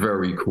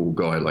 Very cool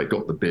guy,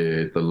 got the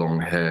beard, the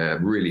long hair,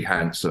 really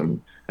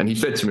handsome. And he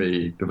said to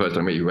me the first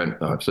time we went,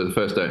 so the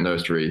first day at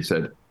nursery, he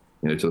said,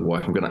 to the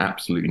wife, "I'm going to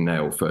absolutely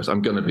nail first.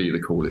 I'm going to be the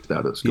coolest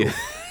dad at school." Yeah.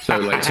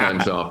 So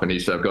turns up and he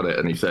said, "I've got it."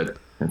 And he said,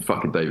 and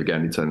fucking David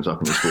Gandy turns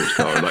up in a sports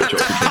car and drops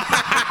his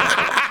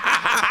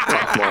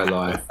fuck my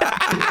life.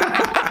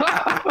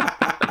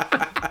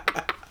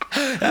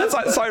 That's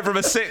like something from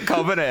a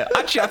sitcom, isn't it?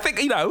 Actually, I think,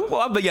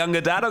 I'm the younger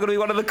dad. I'm going to be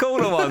one of the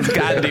cooler ones.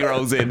 Gandy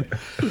rolls in.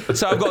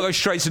 So I've got to go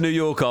straight to New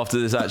York after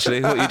this,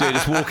 actually. What are you doing?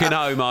 Just walking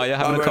home, are you?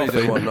 Having a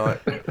coffee? One night.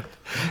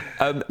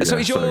 So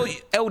is your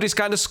eldest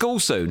going to school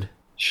soon?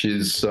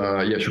 She's,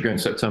 she'll go in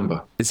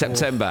September. In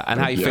September. And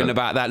how are you feeling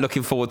about that?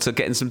 Looking forward to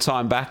getting some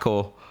time back,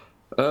 or?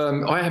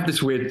 I have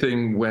this weird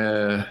thing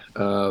where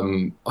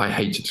I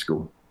hated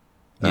school.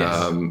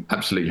 Yes.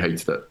 Absolutely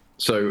hated it.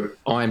 So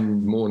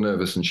I'm more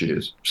nervous than she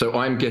is. So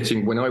I'm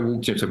getting, when I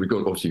walked in, so we've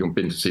obviously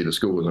been to see the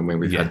schools, and when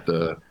we've had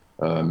the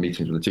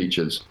meetings with the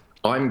teachers,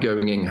 I'm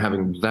going in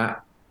having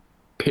that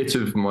pit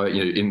of my,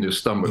 in the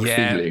stomach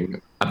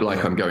feeling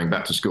like I'm going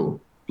back to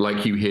school.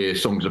 Like you hear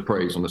songs of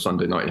praise on a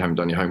Sunday night, you haven't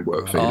done your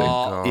homework feeling.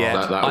 Oh,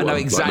 yeah. I know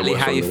exactly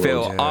how you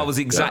feel. Yeah. I was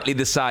exactly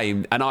the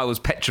same, and I was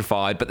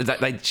petrified,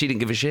 but she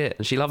didn't give a shit,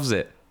 and she loves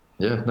it.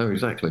 Yeah, no,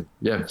 exactly.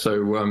 Yeah,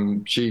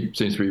 so she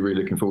seems to be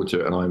really looking forward to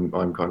it, and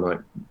I'm kind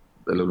of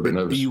a little bit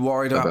nervous. Are you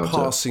worried about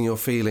passing your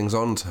feelings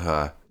on to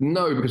her?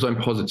 No, because I'm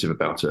positive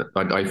about it.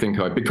 I think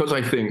I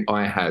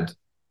had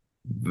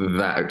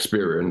that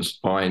experience,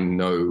 I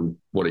know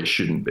what it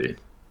shouldn't be.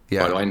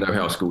 Yeah. I know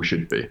how school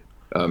should be.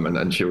 And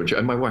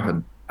my wife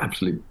had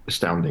absolutely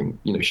astounding,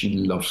 she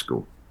loves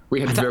school.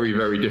 We had very,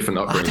 very different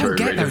upbringing. I don't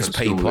get those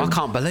people. I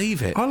can't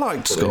believe it. I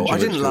liked school. I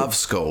didn't love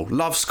school.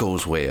 Love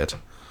school's weird.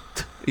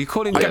 Are you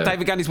calling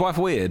David Gandy's wife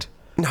weird?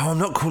 No, I'm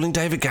not calling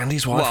David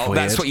Gandy's wife weird. Well,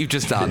 that's what you've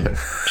just done.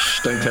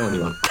 Don't tell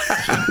anyone.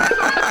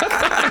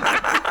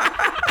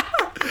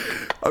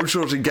 I'm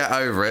sure she'd get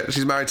over it.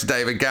 She's married to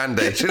David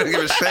Gandy. She doesn't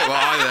give a shit what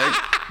I think.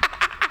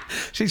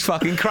 She's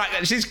fucking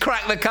cracked. She's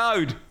cracked the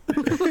code.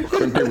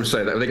 When people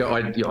say that, they go,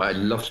 I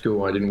love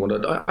school. I didn't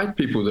want to. I had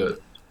people that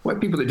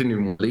didn't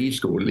even want to leave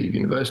school or leave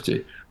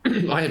university.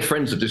 I had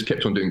friends that just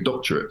kept on doing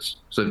doctorates,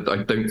 so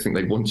I don't think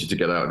they wanted to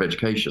get out of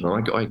education.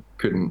 I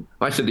couldn't.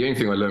 I said the only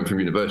thing I learned from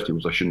university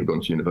was I shouldn't have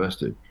gone to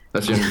university.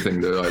 That's the only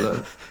thing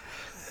that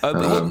I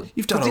learned.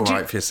 You've done all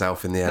right for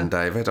yourself in the end,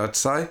 David, I'd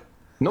say.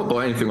 Not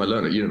by anything I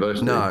learned at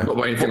university. No. Not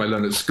by anything I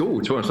learned at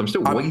school. To be honest, I'm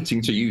still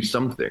waiting to use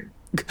something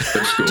at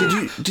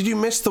school. Did you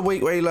miss the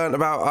week where you learned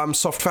about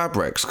soft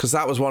fabrics? Because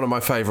that was one of my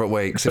favourite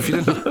weeks. If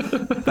you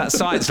didn't, that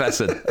science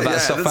lesson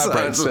about soft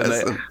fabrics,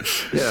 wasn't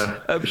it?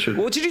 Yeah. Sure.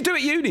 What did you do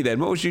at uni then?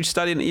 What was you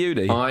studying at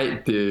uni? I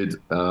did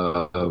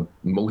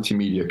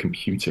multimedia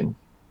computing.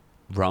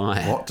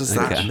 Right. What does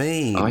that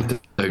mean? I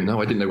don't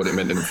know. I didn't know what it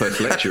meant in the first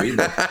lecture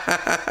either.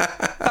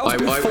 That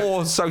was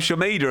before social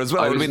media as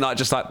well. It would have been like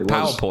just like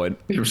PowerPoint.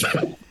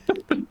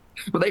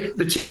 But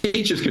the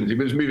teachers couldn't. It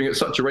was moving at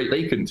such a rate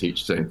they couldn't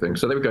teach the same thing.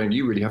 So they were going,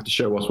 you really have to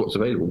show us what's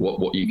available,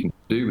 what you can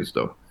do with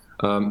stuff.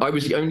 I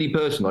was the only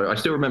person, I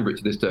still remember it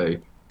to this day,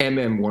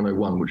 MM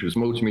 101, which was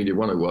Multimedia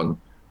 101.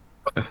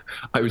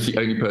 I was the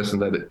only person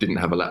there that didn't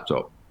have a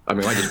laptop. I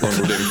mean, I just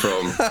bundled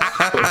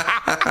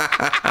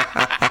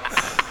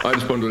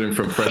in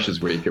from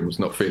Freshers Week and was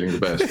not feeling the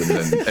best. And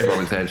then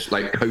everyone was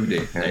like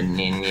coding.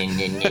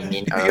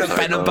 You got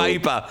pen and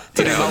paper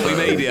to do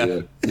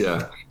multimedia.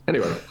 Yeah.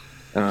 Anyway,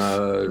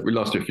 we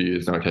lasted a few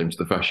years. Then I came to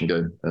the fashion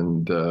game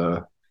and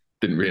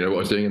didn't really know what I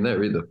was doing in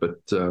there either. But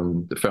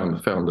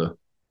found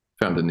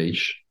a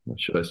niche,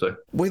 should I say?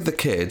 With the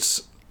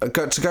kids,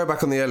 to go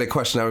back on the earlier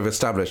question now we've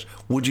established,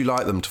 would you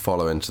like them to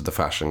follow into the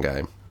fashion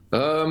game?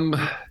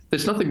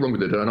 There's nothing wrong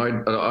with it. And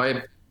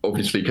I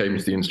obviously came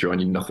into the industry. I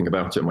knew nothing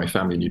about it. My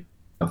family knew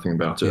nothing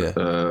about it.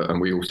 Yeah. And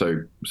we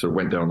also sort of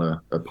went down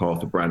a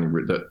path of branding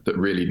that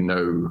really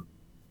no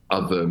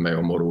other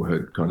male model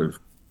had kind of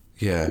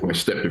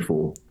stepped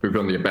before. We've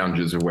done the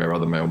boundaries of where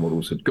other male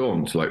models had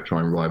gone to like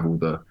try and rival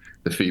the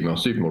female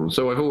supermodels.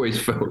 So I've always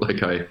felt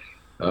like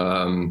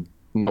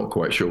not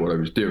quite sure what I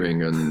was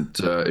doing, and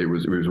it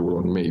was all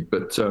on me.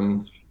 But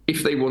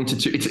if they wanted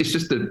to,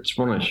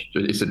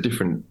 it's a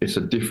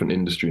different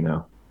industry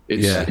now.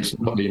 It's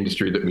not the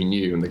industry that we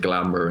knew and the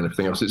glamour and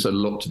everything else. It's a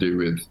lot to do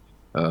with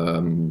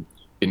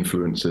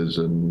influencers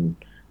and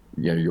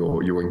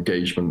your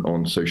engagement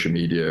on social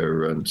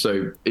media, and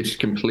so it's a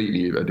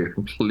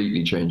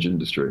completely changed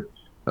industry.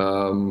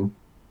 So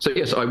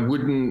yes, I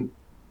wouldn't.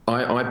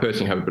 I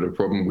personally have a bit of a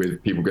problem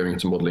with people going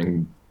into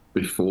modelling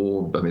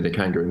before. I mean, they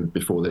can go in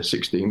before they're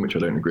 16, which I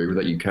don't agree with.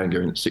 That you can go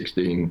in at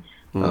 16,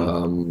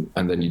 and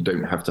then you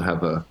don't have to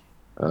have a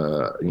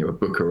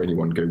book or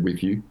anyone go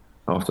with you.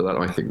 After that,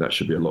 I think that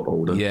should be a lot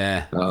older.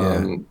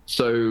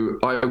 So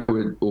I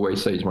would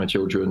always say to my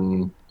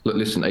children, look,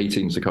 listen,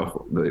 18 is the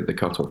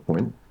cut-off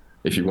point.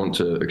 If you want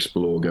to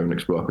explore, go and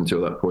explore up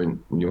until that point,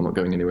 and you're not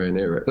going anywhere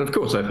near it. And of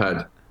course, I've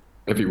had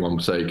everyone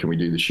say, can we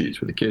do the shoots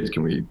with the kids?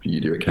 Can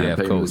you do a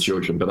campaign with the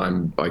children? But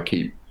I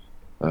keep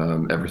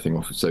everything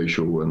off of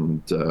social,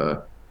 and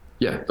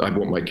I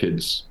want my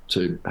kids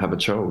to have a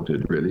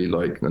childhood, really,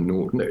 like not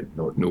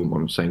normal,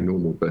 I'm saying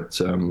normal, but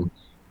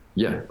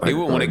you wouldn't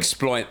want to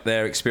exploit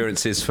their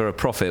experiences for a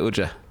profit, would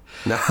you?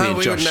 No, we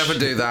would never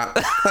do that.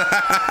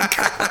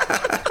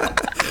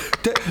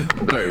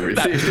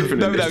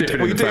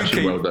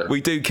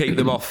 We do keep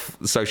them off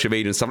social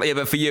media and stuff. Yeah,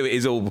 but for you, it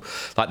is all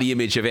like the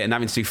image of it, and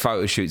having to do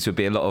photo shoots would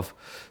be a lot of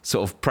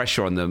sort of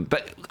pressure on them.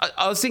 But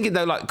I was thinking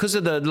though, like because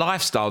of the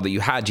lifestyle that you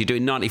had, you're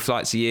doing 90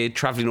 flights a year,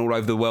 traveling all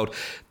over the world.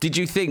 Did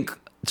you think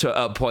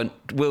to a point,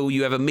 will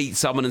you ever meet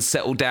someone and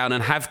settle down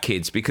and have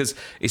kids? Because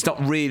it's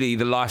not really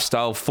the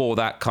lifestyle for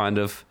that kind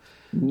of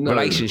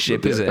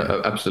relationship, is it?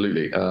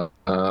 Absolutely.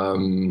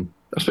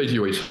 I suppose you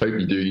always hope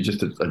you do. You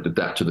just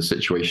adapt to the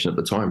situation at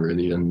the time,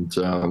 really. And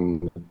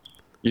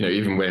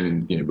even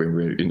when we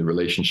were in the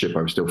relationship,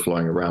 I was still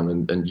flying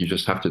around, and you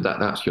just have to.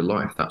 That's your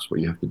life. That's what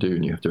you have to do,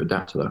 and you have to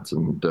adapt to that.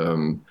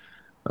 And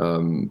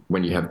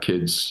when you have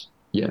kids,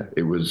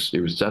 it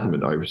was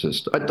adamant. I was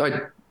just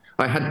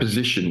I had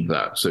positioned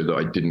that so that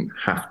I didn't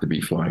have to be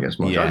flying as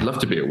much. I'd love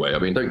to be away. I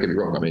mean, don't get me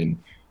wrong. I mean,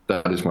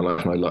 that is my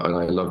life, and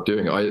I love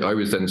doing it. I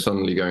was then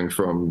suddenly going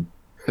from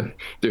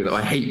doing it.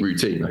 I hate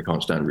routine. I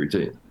can't stand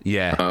routine.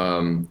 Yeah.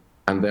 And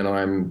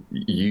then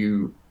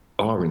you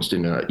are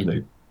instant.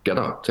 Get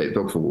up, take the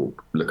dog for a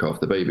walk, look after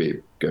the baby,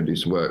 go and do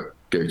some work,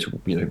 go to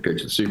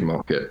the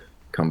supermarket,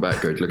 come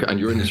back, go to look at, and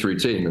you're in this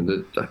routine.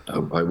 And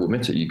I will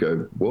admit it. You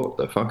go, what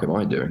the fuck am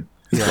I doing?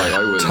 Yeah,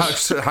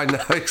 I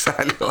know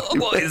exactly.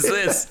 What is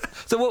this?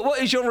 So,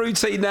 what is your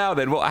routine now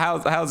then?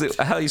 How's it?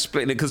 How are you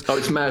splitting it? Because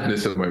it's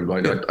madness at the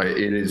moment.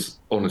 It is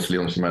honestly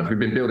madness. We've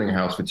been building a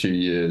house for 2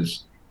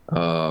 years.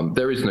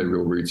 There is no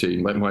real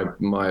routine.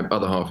 My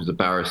other half is a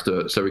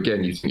barrister, so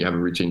again, you think you have a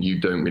routine. You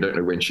don't. We don't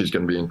know when she's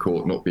going to be in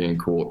court, not be in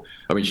court.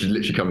 I mean, she's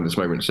literally come in this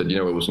moment and said,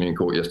 I wasn't in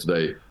court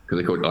yesterday because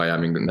they called I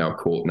am in now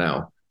court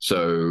now.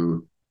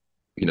 So.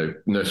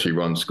 Nursery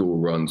runs, school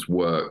runs,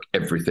 work,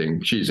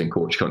 everything. She's in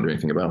court. She can't do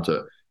anything about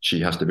it. She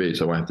has to be.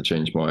 So I have to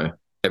change my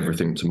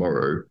everything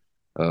tomorrow.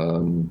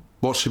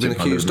 What's she been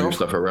accused of?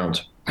 Stuff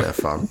around. Bit of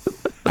fun.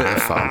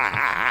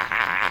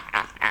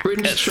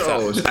 Prince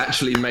Charles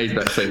actually made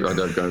that same. I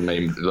don't go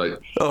name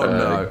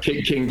no.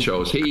 King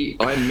Charles.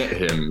 I met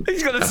him.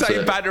 He's got the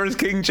same banner as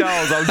King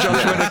Charles. Old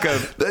Josh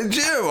Widdicombe. Do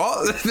you know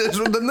what?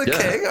 Than the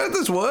king.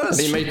 There's worse.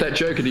 And he made that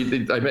joke,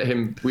 and I met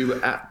him. We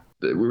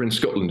were in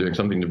Scotland doing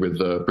something with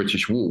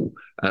British Wool,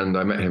 and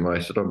I met him. I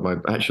said,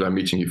 I'm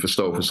meeting you for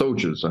Style for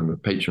Soldiers. I'm a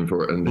patron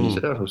for it. And he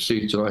said, I'll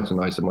see you tonight.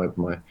 And I said, my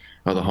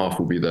other half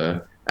will be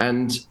there.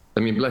 And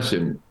I mean, bless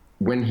him,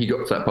 when he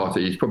got to that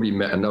party, he's probably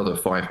met another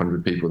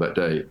 500 people that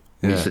day.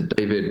 And he said,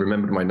 David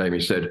remembered my name.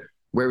 He said,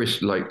 where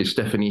is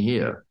Stephanie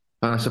here?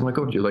 And I said, my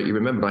God, you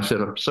remembered? I said,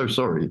 I'm so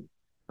sorry.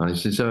 And he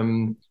says,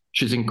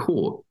 she's in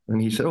court.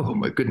 And he said, oh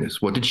my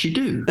goodness, what did she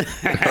do? Made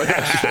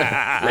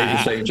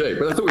the same joke,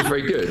 but I thought it was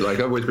very good. Like,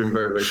 I've always been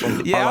very, very fond of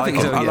it. Yeah,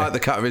 I like the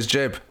cut of his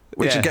jib.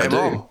 We should get him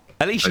on.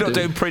 At least you're not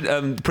doing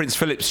Prince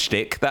Philip's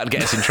shtick. That'd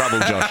get us in trouble,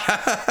 Josh.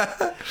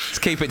 Let's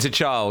keep it to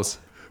Charles.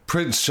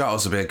 Prince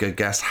Charles would be a good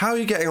guest. How are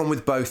you getting on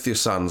with both your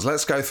sons?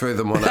 Let's go through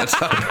them one at a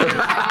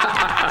time.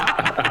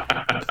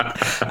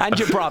 And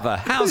your brother,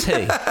 how's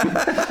he?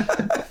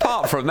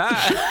 Apart from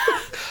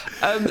that...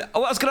 I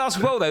was going to ask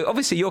as well, though,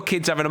 obviously your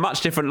kids having a much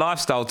different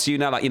lifestyle to you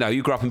now. Like,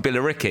 you grew up in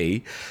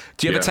Billericay.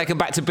 Do you ever take them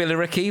back to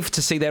Billericay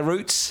to see their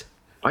roots?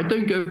 I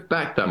don't go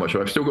back that much.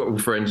 I've still got all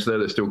friends there.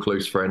 They're still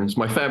close friends.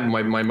 My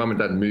family, my mum and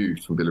dad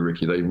moved from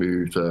Billericay. They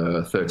moved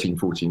 13,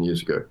 14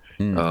 years ago.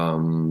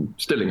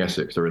 Still in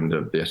Essex. They're in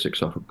the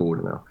Essex-Suffolk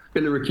border now.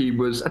 Billericay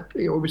was, I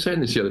was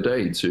saying this the other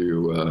day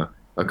to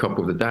a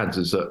couple of the dads,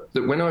 is that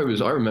when I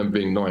remember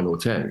being 9 or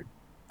 10,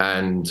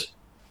 and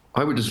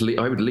I would just leave,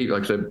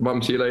 like I said,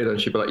 Mum, see you later. And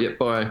she'd be like, yeah,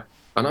 bye.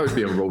 And I would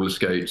be on roller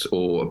skates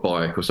or a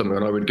bike or something.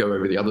 And I would go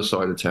over the other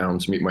side of town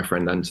to meet my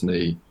friend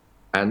Anthony.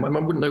 And my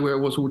mum wouldn't know where I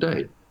was all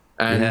day.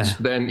 And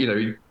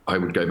then, I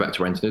would go back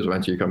to Anthony's, or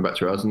Anthony would come back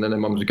to ours. And then their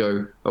mums would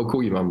go, oh,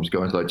 call your mums.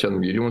 Go and like, tell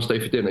them, do you want to stay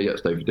for dinner? Yeah,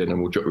 stay for dinner.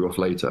 And we'll drop you off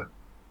later.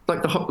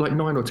 Like 9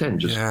 or 10,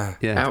 just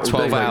out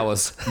 12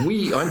 hours.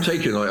 I'm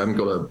taking, I haven't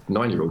got a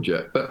 9-year-old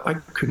yet, but I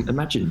couldn't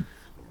imagine.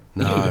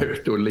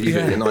 Or leaving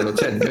at 9 or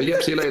 10. Go, yeah,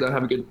 see you later.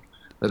 Have a good...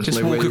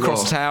 Just walk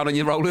across town on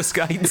your roller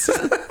skates.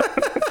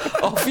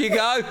 Off you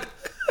go.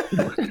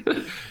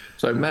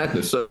 So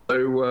madness. So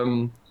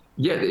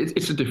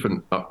it's a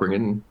different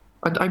upbringing.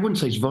 I wouldn't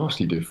say it's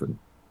vastly different.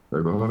 I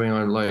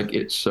mean,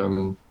 it's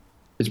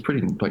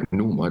pretty like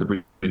normal. I had a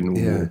pretty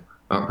normal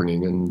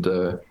upbringing, and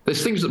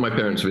there's things that my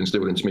parents have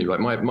instilled into me. Like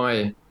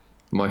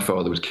my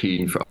father was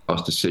keen for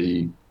us to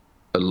see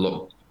a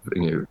lot,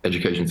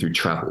 education through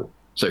travel.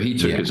 So he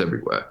took us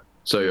everywhere.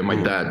 So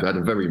my dad had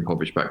a very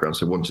impoverished background,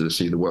 so wanted to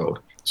see the world.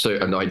 So,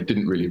 and I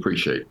didn't really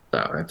appreciate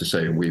that, I have to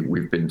say. And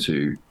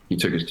he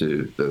took us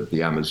to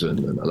the Amazon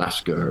and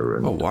Alaska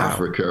and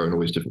Africa and all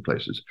these different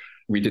places.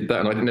 We did that,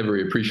 and I never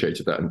really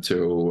appreciated that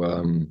until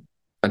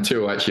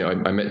actually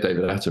I met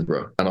David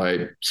Attenborough, and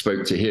I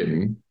spoke to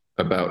him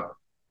about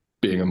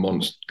being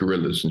amongst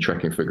gorillas and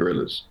trekking for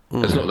gorillas.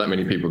 There's not that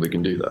many people that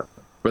can do that.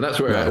 But that's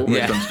where all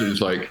my son is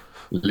like,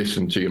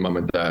 listen to your mum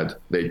and dad.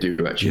 They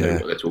do actually know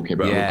what they're talking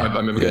about. I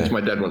remember going to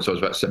my dad once. I was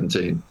about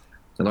 17,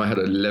 and I had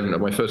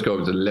my first car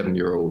was an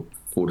 11-year-old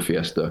Ford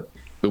Fiesta.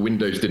 The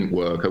windows didn't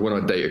work. I went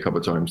on a date a couple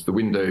of times. The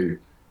window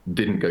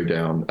didn't go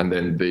down, and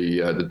then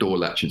the door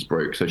latches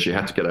broke, so she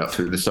had to get out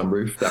through the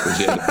sunroof. That was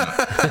it.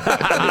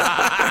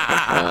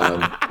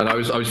 And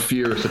I was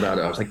furious about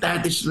it. I was like,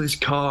 Dad, this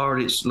car,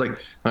 it's like...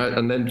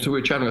 and then so we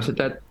were chatting. I said,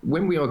 Dad,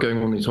 when we are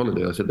going on these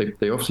holidays, I said,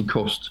 they obviously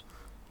cost...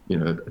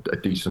 a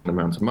decent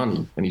amount of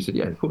money. And he said,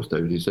 yeah, of course,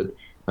 David. He said,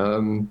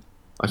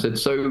 I said,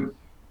 so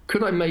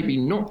could I maybe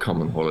not come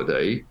on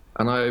holiday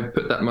and I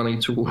put that money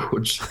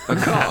towards a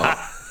car?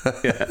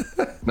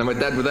 Now, my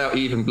dad, without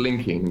even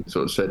blinking,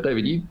 sort of said,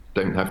 David, you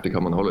don't have to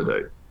come on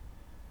holiday,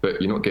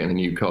 but you're not getting a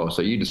new car.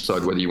 So you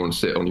decide whether you want to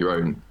sit on your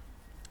own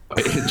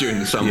during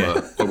the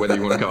summer or whether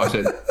you want to go. I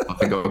said, I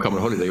think I'll come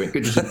on holiday. He went,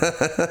 good, just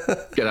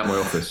get out of my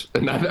office.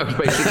 And that was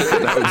basically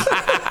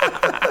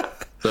it.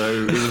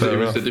 So it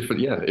was a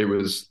different, it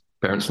was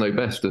parents know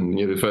best. And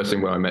the first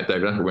thing when I met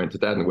David Attenborough, I went to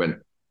Dad and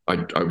went,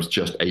 I was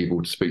just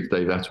able to speak to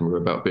David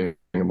Attenborough about being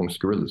amongst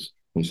gorillas.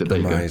 And he said,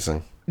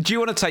 amazing. Do you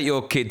want to take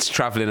your kids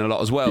travelling a lot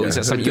as well? Is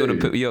that something you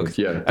want to put your... have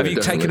you definitely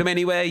taken them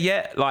anywhere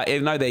yet? Like,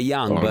 even though they're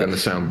young, I'm going to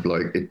sound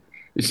like...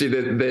 You see,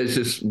 there's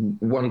just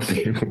one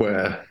thing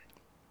where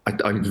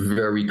I'm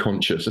very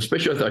conscious,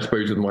 especially I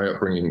suppose with my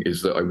upbringing,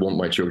 is that I want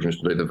my children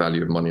to know the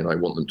value of money, and I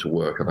want them to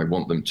work, and I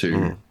want them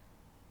to...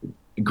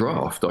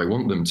 graft. I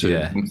want them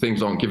to, and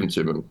things aren't given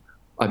to them.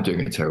 I'm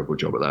doing a terrible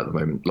job at that at the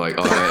moment. Like,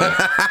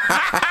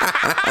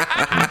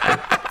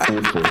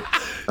 awful.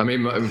 I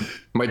mean,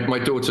 my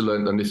daughter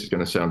learned, and this is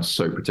going to sound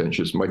so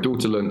pretentious, my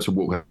daughter learned to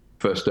walk, her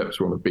first steps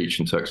were on the beach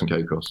in Turks and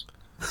Caicos.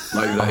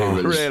 Like,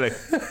 really?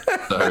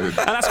 And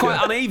that's quite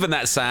uneven,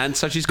 that sand,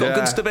 so she's got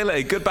good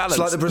stability, good balance. It's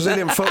like the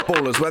Brazilian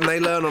footballers, when they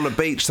learn on a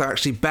beach, they're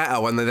actually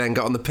better when they then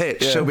get on the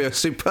pitch. She'll be a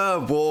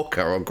superb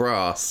walker on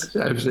grass.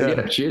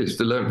 Yeah, she is.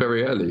 To learn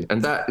very early.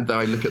 And that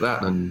I look at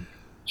that, and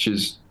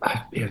she's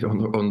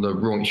on the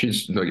wrong,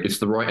 it's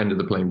the right end of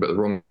the plane, but the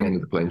wrong end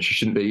of the plane. She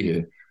shouldn't be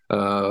here.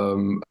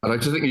 And I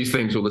just think these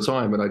things all the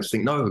time, and I just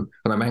think, no.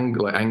 And I'm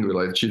angry,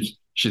 like she's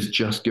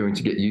just going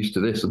to get used to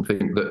this and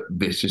think that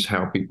this is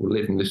how people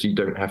live, and this, you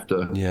don't have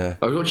to.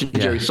 I was watching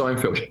Jerry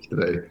Seinfeld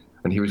yesterday,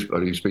 and he was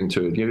speaking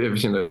to, you know, ever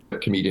seen the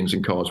comedians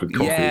in cars with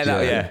coffee?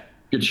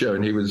 Good show.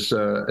 And he was,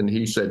 and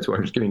he said to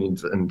him,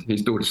 and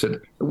his daughter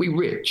said, "Are we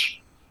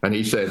rich?" And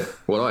he said,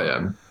 "Well, I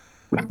am."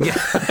 I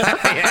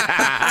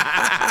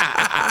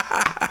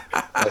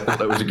thought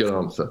that was a good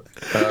answer.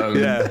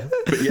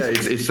 But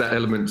it's that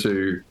element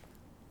to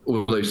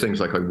all those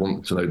things, like I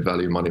want to know the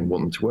value of money and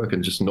want them to work,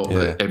 and just not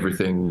that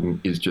everything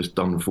is just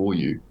done for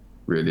you,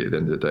 really, at the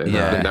end of the day. And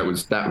I think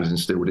that was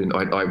instilled in.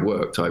 I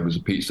worked. I was a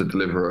pizza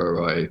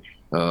deliverer.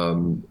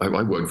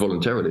 I worked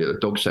voluntarily at a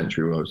dog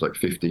sanctuary when I was like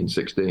 15,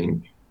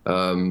 16.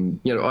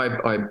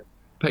 I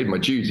paid my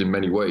dues in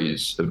many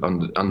ways of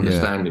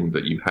understanding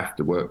that you have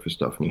to work for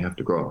stuff and you have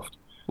to graft.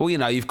 Well,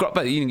 you've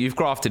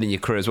grafted in your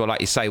career as well.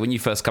 Like you say, when you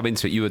first come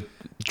into it, you were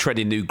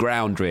treading new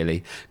ground,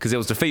 really, because there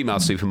was the female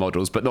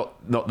supermodels, but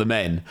not the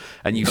men.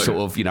 And you've sort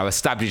of,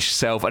 established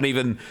yourself. And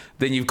even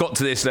then you've got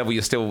to this level,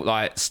 you're still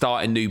like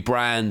starting new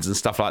brands and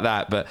stuff like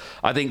that. But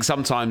I think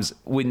sometimes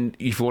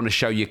if you want to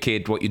show your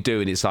kid what you're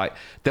doing, it's like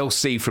they'll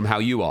see from how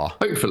you are.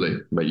 Hopefully.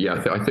 But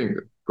yeah, I think...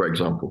 Great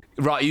example.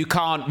 Right, you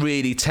can't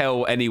really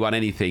tell anyone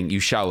anything. You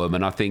show them,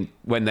 and I think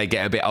when they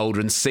get a bit older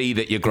and see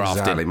that you're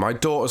grafting. Exactly. My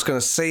daughter's going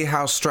to see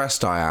how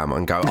stressed I am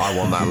and go, I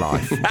want that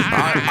life.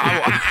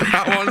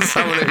 I want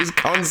someone who's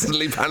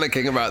constantly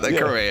panicking about their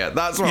career.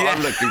 That's what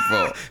I'm looking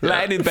for.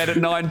 Laying in bed at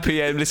 9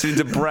 p.m, listening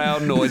to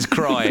brown noise,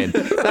 crying.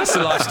 That's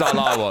the lifestyle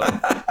I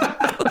want.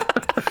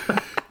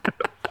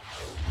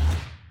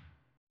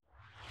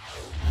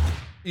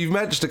 You've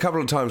mentioned a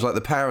couple of times, like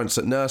the parents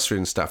at nursery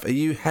and stuff.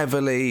 Because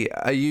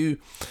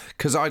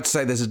I'd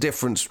say there's a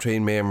difference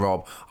between me and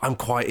Rob. I'm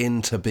quite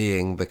into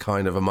being the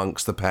kind of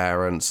amongst the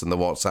parents and the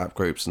WhatsApp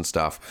groups and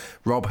stuff.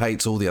 Rob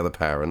hates all the other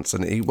parents,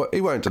 and he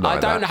won't deny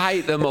that. I don't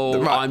hate them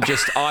all. Right.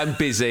 I'm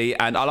busy,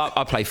 and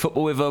I play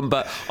football with them,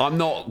 but I'm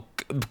not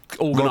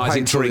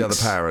organising drinks. All the other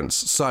parents.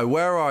 So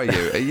where are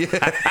you?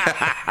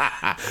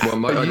 Well,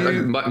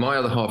 my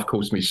other half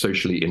calls me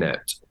socially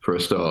inept for a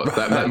start.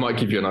 Right. That might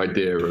give you an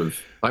idea of.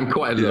 I'm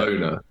quite a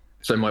loner,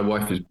 so my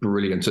wife is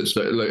brilliant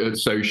at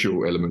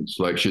social elements.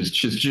 Like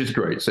she's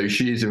great, so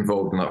she's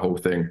involved in that whole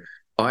thing.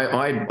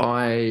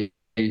 I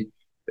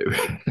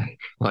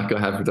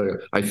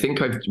think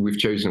we're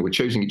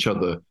choosing each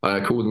other. I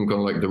call them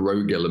kind of like the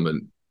rogue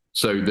element.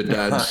 So the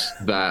dads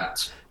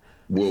that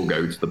will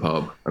go to the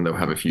pub and they'll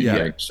have a few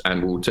drinks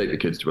and we'll take the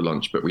kids to a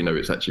lunch, but we know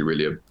it's actually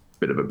really a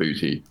bit of a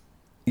booty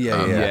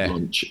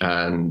lunch.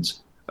 And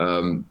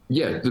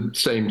the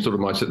same sort of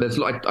mindset. There's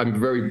I'm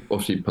very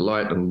obviously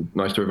polite and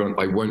nice to everyone.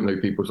 I won't know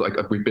people.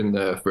 We've been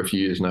there for a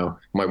few years now.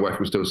 My wife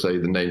will still say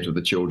the names of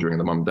the children and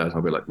the mum and dad.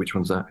 I'll be like, which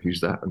one's that?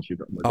 Who's that? And she'll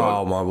be like,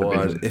 oh my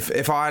word.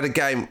 If I had a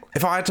game,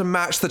 if I had to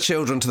match the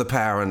children to the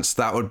parents,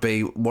 that would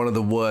be one of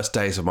the worst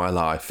days of my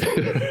life.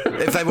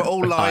 If they were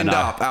all lined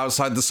up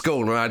outside the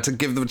school and I had to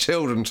give the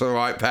children to the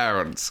right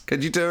parents.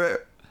 Could you do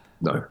it?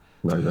 No,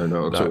 not at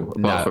all.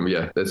 Apart from,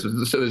 there's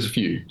a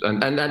few.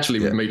 And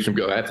actually we've made some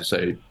go. I have to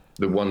say,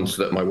 the ones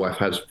that my wife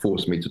has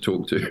forced me to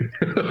talk to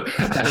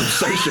and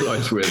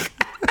socialise with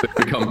that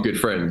become good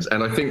friends.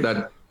 And I think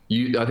that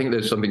I think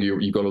there's something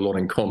you've got a lot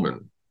in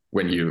common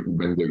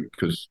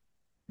because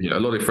a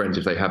lot of friends,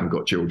 if they haven't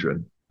got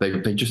children,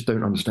 they just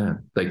don't understand.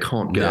 They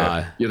can't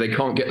get they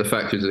can't get the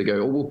fact is they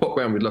go, oh, we'll pop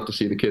round, we'd love to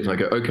see the kids. And I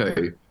go,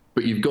 okay,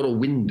 but you've got a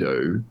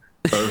window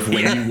of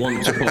when you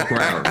want to pop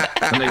round.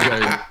 And they go,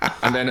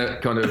 and then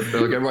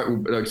they'll go,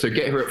 right, so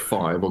get her at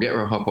 5 or get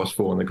her at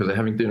 4:30, because they're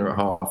having dinner at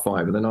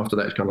 5:30. And then after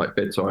that, it's kind of like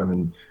bedtime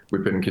and we're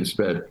putting kids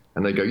to bed.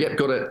 And they go, yep,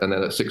 got it. And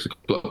then at 6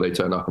 o'clock, they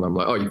turn up and I'm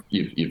like, oh,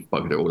 you've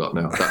bugged it all up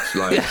now. That's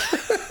like...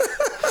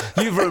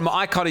 You've ruined.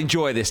 I can't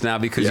enjoy this now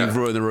because you've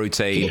ruined the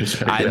routine,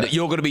 and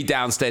you're going to be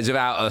downstairs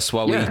without us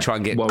while we try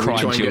and get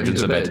crying children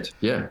to bed.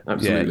 Yeah,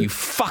 absolutely. Yeah, you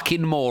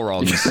fucking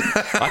morons!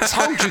 I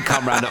told you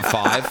come round at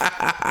 5.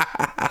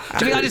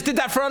 Do you think I just did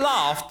that for a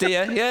laugh? Do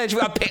you? Yeah. Do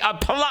you think I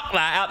plucked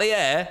that out the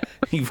air?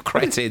 You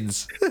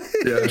cretins.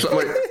 Yeah,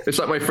 it's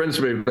like my friends.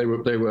 They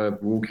were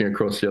walking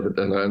across the other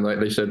day, and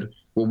they said,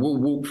 "Well, we'll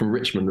walk from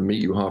Richmond and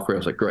meet you halfway." I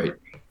was like, "Great."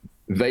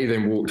 They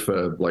then walked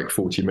for like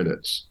 40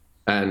 minutes.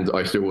 And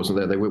I still wasn't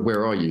there. They were,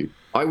 where are you?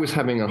 I was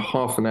having a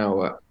half an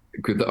hour,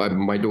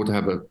 my daughter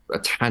had a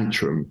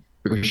tantrum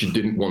because she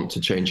didn't want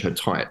to change her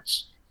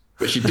tights.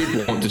 But she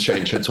did want to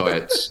change her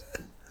tights,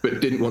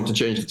 but didn't want to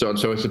change the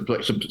tights. So I said,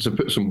 so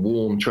put some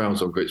warm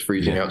trousers on because it's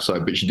freezing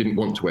outside, but she didn't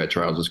want to wear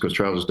trousers because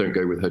trousers don't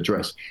go with her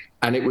dress.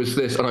 And it was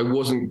this, and I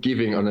wasn't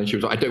giving, and then she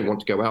was like, I don't want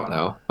to go out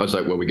now. I was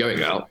like, well, we're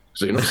going out.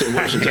 So you're not sitting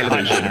watching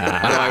television. And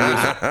I was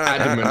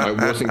adamant I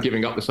wasn't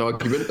giving up this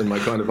argument, and my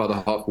kind of other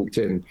half walked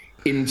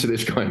into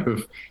this kind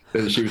of,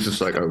 and she was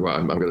just like, oh, right,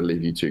 I'm going to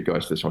leave you two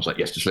guys to this one. I was like,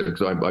 yes, just leave,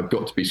 because I've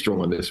got to be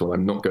strong on this one.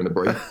 I'm not going to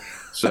break.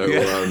 So,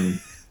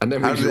 and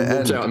then we just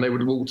walked out and they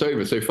would have walked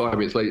over. So 5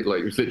 minutes later,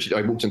 like, it was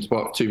literally, I walked into the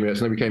park for 2 minutes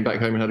and then we came back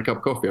home and had a cup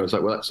of coffee. I was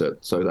like, well, that's it.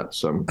 So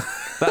that's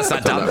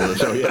that done.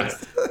 So, yeah.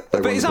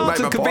 But it's hard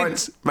to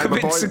convince made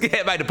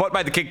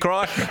the kid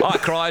cry. I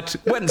cried,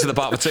 went into the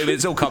park for 2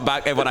 minutes, all come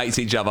back, everyone hates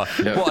each other.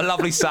 Yeah. What a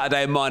lovely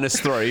Saturday in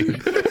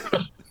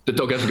 -3. The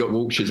dog hasn't got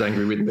walked, she's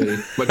angry with me.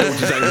 My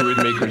daughter's angry with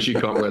me because she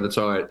can't wear the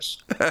tights.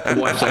 The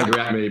wife's angry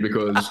at me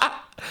because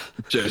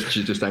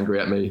she's just angry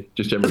at me,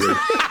 just generally.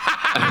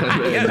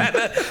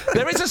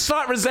 There is a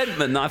slight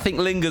resentment that I think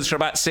lingers for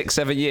about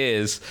 6-7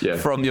 years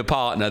from your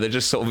partner. They're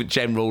just sort of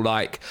general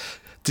like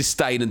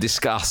disdain and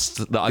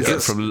disgust that I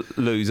get from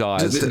Lou's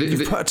eyes.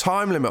 You've put a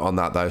time limit on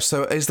that though.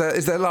 So is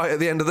there light at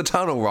the end of the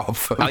tunnel, Rob?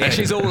 Oh yeah,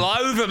 she's all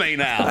over me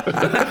now.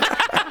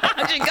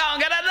 She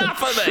can't get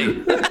enough of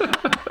me.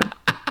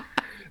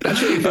 That's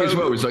what it is as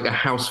well. It's like a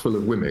house full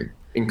of women,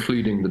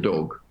 including the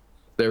dog.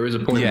 there is a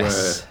point where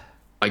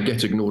I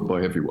get ignored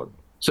by everyone.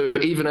 So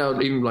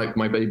even like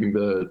my baby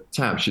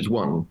Tab, she's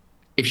 1.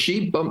 If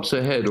she bumps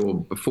her head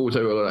or falls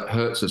over or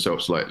hurts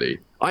herself slightly,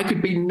 I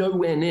could be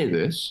nowhere near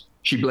this.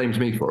 She blames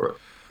me for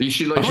it.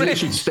 She literally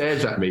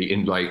stares at me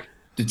in like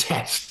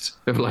detest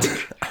of like,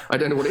 I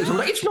don't know what it is. I'm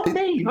like, it's not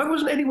me. I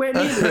wasn't anywhere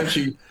near her.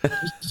 She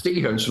see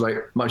her and she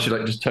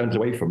just turns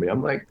away from me.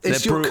 I'm like,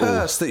 it's your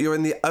curse that you're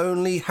in the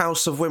only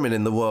house of women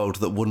in the world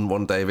that wouldn't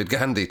want David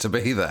Gandy to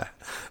be there.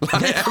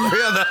 Like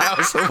every other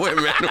house of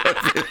women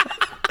would be.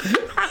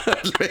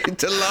 I'd be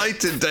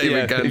delighted,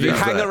 David Gandy. If you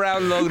hang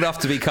around long enough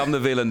to become the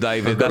villain,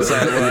 David, that's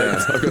how it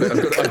works.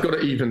 I've got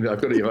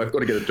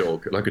to get a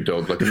dog,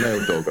 like a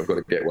male dog. I've got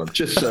to get one,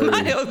 just so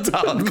male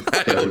dog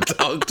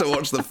to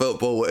watch the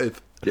football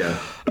with. Yeah.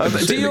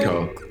 Do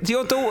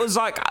your daughters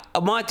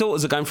my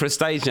daughters are going for a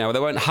stage now where they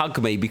won't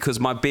hug me because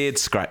my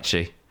beard's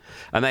scratchy.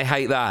 And they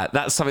hate that.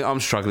 That's something I'm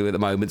struggling with at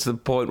the moment, to the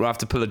point where I have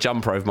to pull a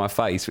jumper over my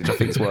face, which I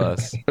think is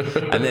worse.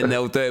 And then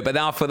they'll do it. But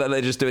now I feel that they're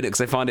just doing it because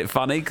they find it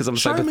funny, because I'm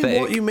so pathetic. Show me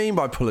what you mean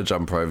by pull a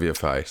jumper over your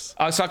face.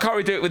 Oh, so I can't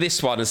really do it with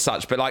this one as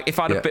such, but like if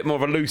I had a bit more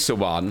of a looser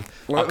one.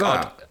 Like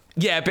that?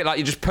 A bit like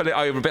you just pull it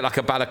over, a bit like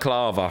a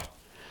balaclava.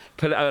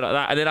 Pull it over like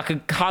that, and then I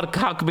can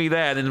hug me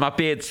there, and then my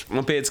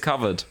beard's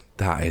covered.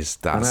 That's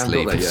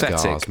sleeping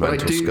scars,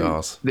 mental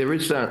scars. There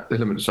is that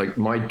element. It's like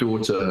my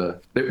daughter.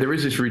 There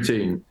is this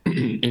routine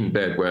in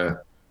bed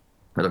where,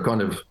 and I've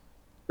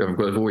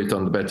always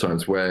done the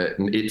bedtimes where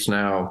it's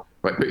now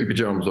like put your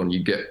pajamas on.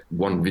 You get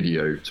one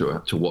video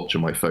to watch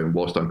on my phone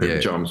whilst I'm putting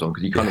pajamas on,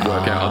 because you kind of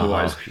work out.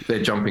 Otherwise,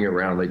 they're jumping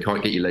around. They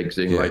can't get your legs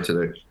in right to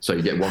the. So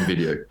you get one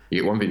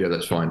video.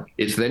 That's fine.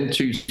 It's then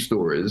 2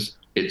 stories.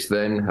 It's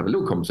then have a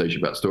little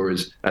conversation about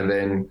stories, and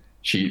then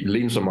she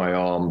leans on my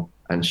arm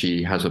and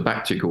she has her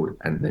back tickled,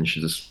 and then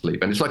she's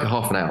asleep. And it's like a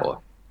half an hour.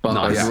 But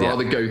I'd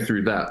rather go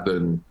through that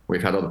than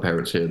we've had other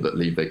parents here that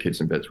leave their kids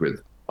in beds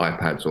with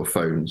iPads or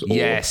phones. Or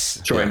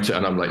trying to,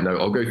 and I'm like, no,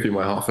 I'll go through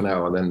my half an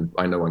hour and then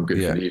I know I'm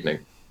good for the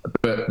evening.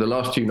 But the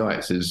last 2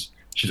 nights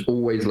she's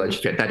always like,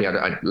 she's like, Daddy,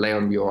 I lay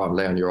on your arm.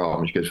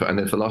 And she goes, and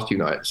then for the last 2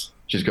 nights,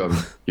 she's gone,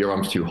 your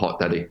arm's too hot,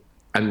 Daddy.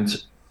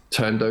 And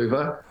turned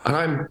over,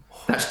 and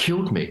that's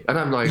killed me. And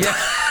I'm like,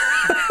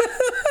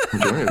 I'm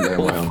enjoying it laying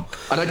on my arm.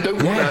 And I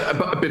don't want that.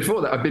 But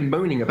before that, I've been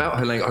moaning about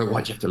her, like,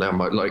 why'd you have to lay on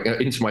my,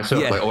 into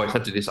myself, like, I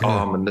had to do this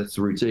arm, and that's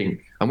the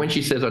routine. And when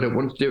she says I don't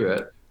want to do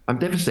it, I'm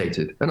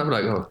devastated. And I'm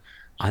like,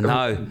 I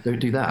know. Don't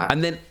do that.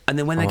 And then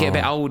when they get a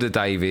bit older,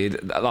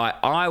 David, like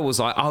I was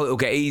like, it'll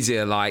get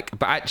easier, like,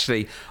 but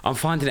actually I'm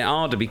finding it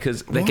harder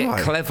because they get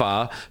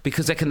clever,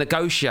 because they can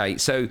negotiate.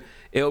 So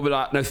it'll be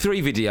like, no,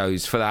 3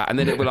 videos for that, and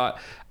then it'll be like,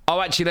 oh,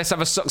 actually, let's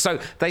have a song. So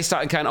they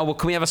started going,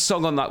 can we have a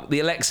song on like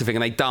the Alexa thing?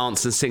 And they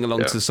dance and sing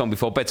along to the song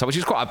before bedtime, which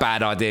is quite a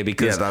bad idea,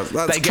 because that's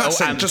they get all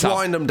amped just up.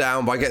 wind them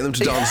down by getting them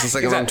to dance and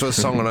sing along to a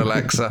song on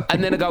Alexa.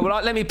 And then they go,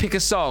 well, let me pick a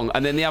song.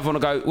 And then the other one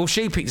will go, well,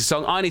 she picked a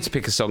song, I need to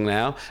pick a song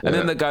now. And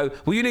then they go,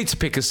 well, you need to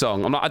pick a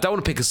song. I'm like, I don't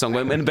want to pick a song,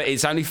 but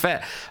it's only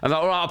fair. I'm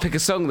like, all right, I'll pick a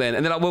song then.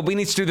 And they're like, well, we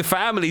need to do the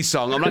family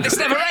song. I'm like, this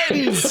never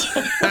ends.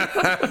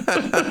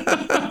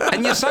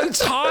 And you're so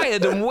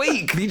tired and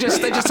weak. They're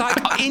just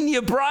like in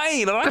your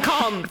brain, and I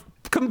can't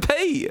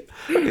compete.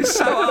 It's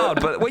so hard.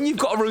 But when you've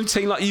got a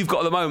routine like you've got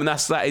at the moment,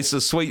 that is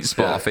the sweet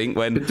spot, I think.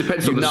 When it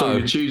depends on the song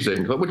you're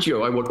choosing. Like, what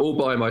I want all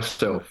by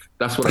myself.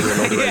 That's what I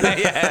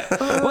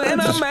want. When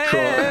a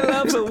man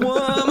loves a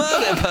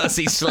woman, and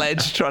Percy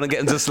Sledge trying to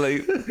get him to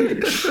sleep.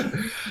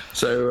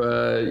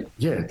 So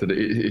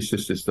it's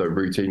just this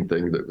routine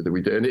thing that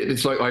we do, and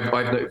it's like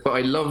but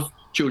I love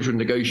children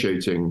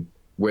negotiating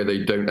where they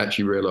don't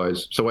actually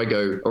realise. So I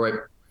go, all right,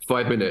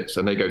 5 minutes,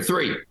 and they go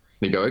 3. And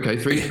you go, okay,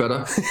 3's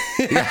better.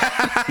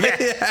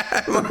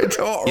 My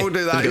daughter will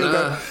do that. You'll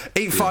go,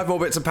 eat 5 more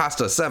bits of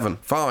pasta. 7,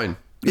 fine.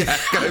 Yeah,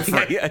 go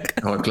for it.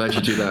 Oh, I'm glad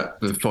you do that.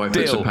 The 5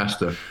 bits of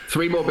pasta.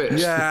 3 more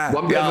bits. Yeah.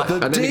 1 bit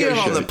the deal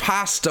on the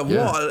pasta.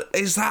 What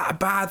is that a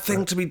bad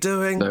thing to be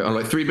doing? No, I'm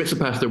like 3 bits of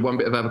pasta, 1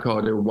 bit of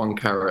avocado, 1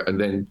 carrot, and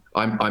then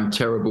I'm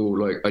terrible.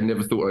 Like, I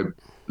never thought I'd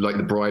like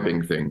the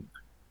bribing thing.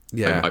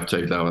 Yeah, I've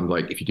taken that. I'm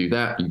like, if you do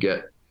that, you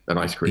get an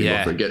ice cream.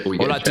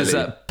 Or like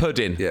dessert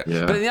pudding. Yeah.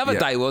 But then the other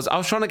day I was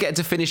trying to get her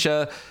to finish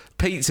a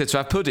pizza to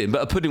have pudding,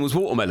 but a pudding was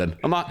watermelon.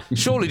 I'm like,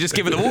 surely just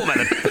give her the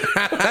watermelon.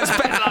 That's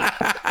better.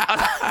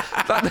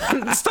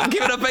 Stop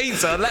giving her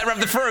pizza and let her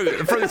have the fruit.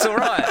 The fruit's all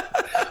right.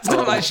 It's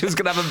not like she was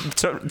going to have a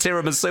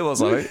tiramisu or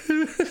something.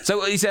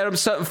 So is there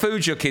certain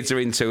foods your kids are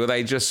into? Are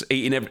they just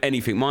eating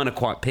anything? Mine are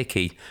quite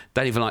picky.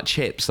 Don't even like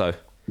chips, though.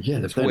 Yeah,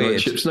 they're weird.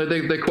 Like chips. No,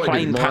 they're quite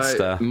plain good.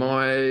 Pasta.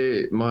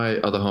 My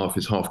other half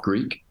is half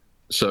Greek.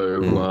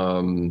 So,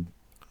 I mean,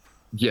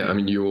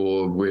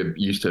 we're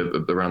used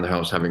to around the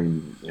house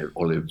having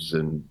olives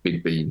and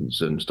big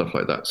beans and stuff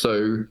like that.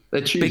 So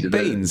they're choosy. Big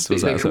beans?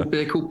 They're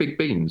called big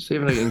beans.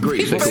 Even in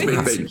Greece, they're called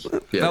big beans.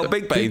 Yeah, no,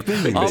 big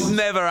beans. I've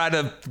never had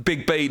a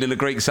big bean in a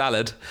Greek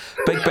salad.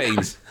 Big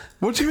beans.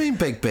 What do you mean,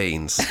 big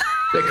beans?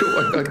 They're cool.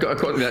 I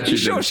can't actually. You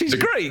sure she's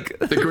Greek?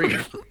 The Greek.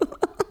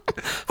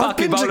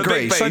 fucking bowl of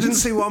big beans. I didn't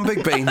see one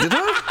big bean, did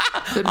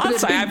I? I'd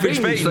say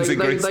average beans in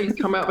Greece. They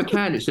come out of a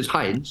can. It says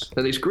Heinz,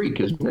 and it's Greek,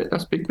 isn't it?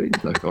 That's big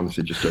beans. No,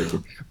 honestly, just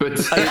joking. But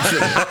it's, no,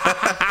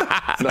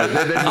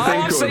 there's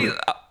a thing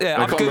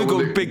I've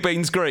googled big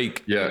beans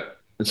Greek. Yeah.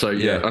 So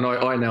and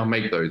I now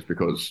make those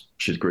because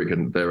she's Greek,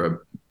 and they're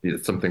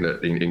something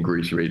that in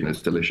Greece you eat and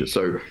it's delicious.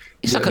 So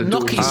it's like a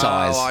gnocchi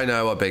size. Oh, I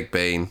know a big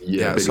bean.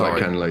 Yeah, big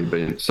like cannellini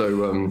bean.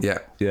 So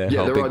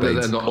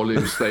they're not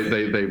olives.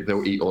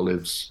 They'll eat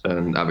olives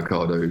and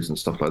avocados and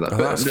stuff like that.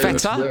 But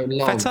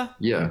feta.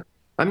 Yeah,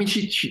 I mean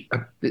she.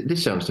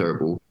 This sounds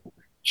terrible.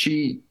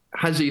 She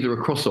has either a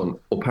croissant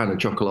or pan au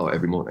chocolat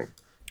every morning.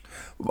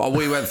 Well,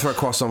 we went through a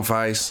croissant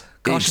phase.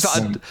 Gosh, she's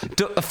like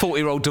a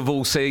 40-year-old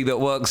divorcee that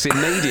works in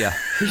media.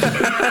 She's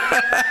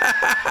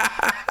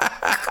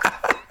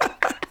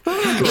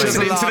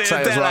into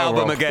the Adele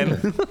album again.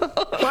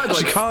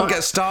 She can't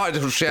get started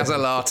until she has a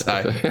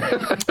latte.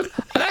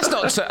 That's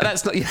not.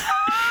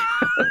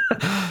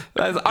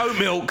 That's oat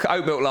milk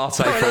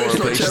latte for her,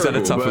 please.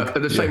 But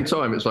at the same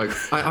time, it's like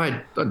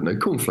I don't know,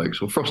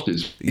 cornflakes or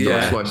Frosties.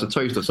 A slice of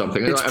toast or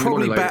something. It's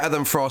probably better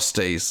than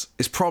Frosties.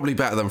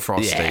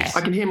 Yeah.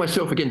 I can hear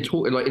myself again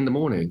talking like in the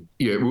morning.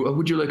 Yeah,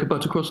 would you like a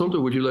butter croissant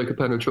or would you like a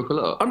pan au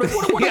chocolat? I'm like,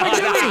 what am I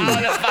doing?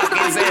 What the fuck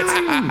is it?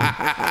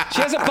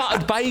 She has a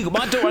buttered bagel.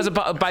 My daughter has a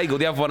buttered bagel.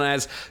 The other one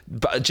has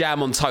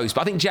jam on toast.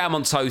 But I think jam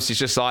on toast is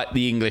just like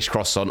the English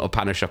croissant or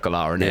pan au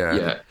chocolat, isn't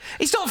it? Yeah.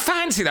 It's not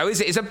fancy though,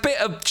 is it? It's a bit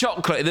of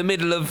chocolate in the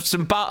middle of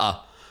some butter.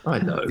 I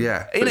know.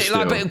 Yeah.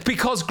 But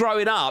because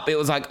growing up, it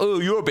was like, oh,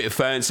 you're a bit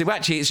fancy. But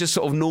actually, it's just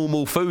sort of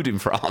normal food in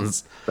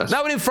France.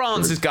 No one in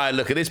France is going,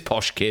 look at this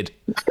posh kid.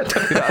 You know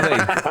what I mean?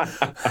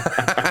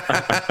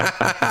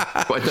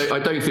 But I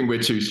don't think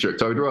we're too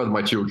strict. I would rather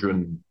my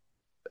children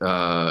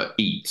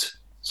eat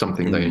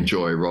something they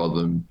enjoy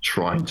rather than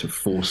trying to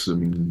force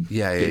them to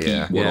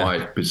eat what I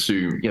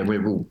presume. Yeah,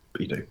 we're all,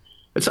 I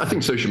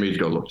think social media's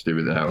got a lot to do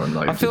with it now. And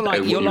I feel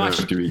like your life...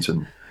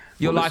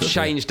 Your life's life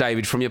changed,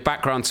 David, from your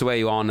background to where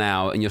you are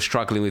now, and you're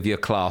struggling with your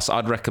class.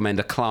 I'd recommend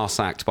A Class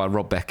Act by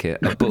Rob Beckett,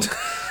 a book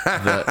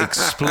that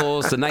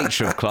explores the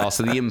nature of class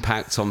and the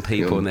impact on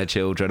people and their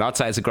children. I'd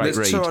say it's a great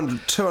read.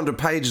 200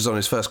 pages on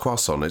his first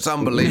croissant. It's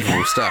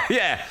unbelievable stuff.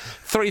 Yeah,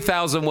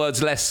 3,000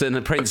 words less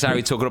than Prince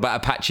Harry talking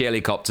about Apache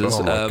helicopters.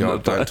 Oh my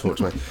God, don't talk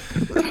to me.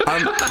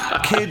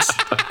 Kids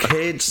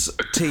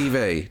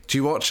TV. Do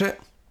you watch it?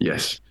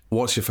 Yes.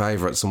 What's your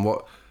favourites and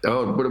what...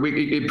 Oh, but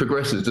it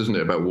progresses, doesn't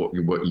it? About what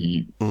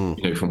you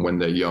know from when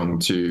they're young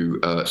to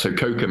so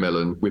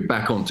Cocomelon. We're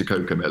back onto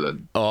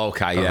Cocomelon. Oh,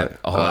 okay, yeah.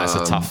 That's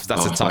a tough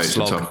slog. It's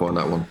a tough one,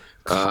 that one.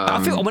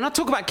 I feel when I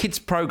talk about kids'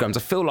 programs,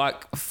 I feel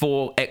like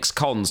 4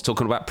 ex-cons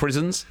talking about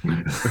prisons.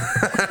 Like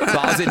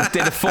I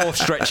did a 4th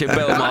stretch in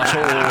Belmarsh.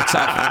 Oh,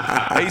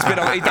 tough.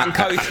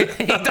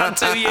 He done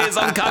 2 years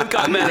on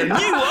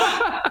Cocomelon. You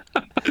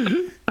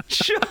what?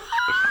 Sure.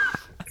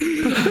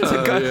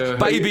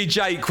 Baby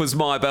Jake was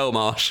my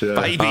Belmarsh.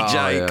 Yeah. Baby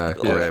Jake.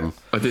 Yeah.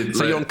 I did.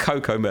 So you're on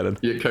Cocomelon.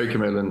 Yeah,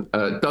 Cocomelon.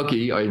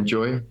 Dougie, I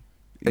enjoy.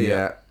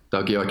 Yeah.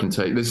 Dougie, I can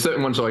take. There's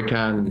certain ones I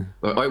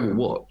will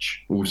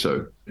watch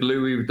also.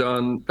 Blue, we've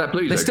done. That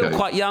Blue's They're okay. still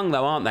quite young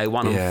though, aren't they?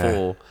 1 and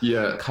 4.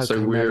 Yeah.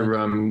 So we're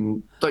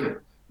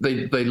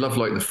they love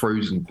like the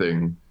Frozen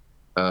thing.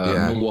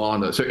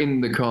 Moana. So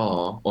in the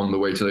car on the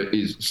way to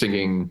is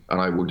singing, and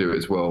I will do it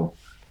as well.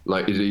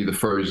 Like is either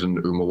Frozen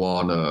or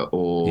Moana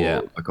or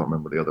I can't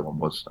remember what the other one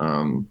was.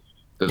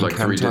 There's like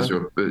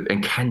Encanto? 3 days.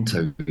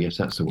 Encanto, yes,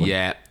 that's the one.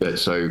 Yeah.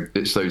 So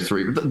it's those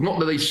 3. Not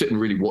that they sit and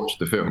really watch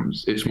the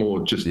films. It's more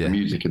just the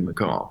music in the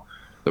car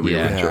that we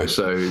enjoy.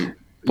 So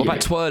what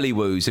about Twirly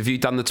Woos? Have you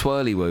done the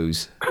Twirly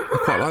Woos? I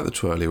quite like the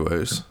Twirly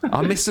Woos.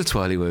 I miss the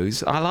Twirly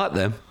Woos. I like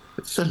them.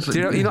 Do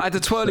you not had the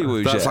Twirly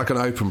Woos yet? That's like an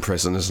open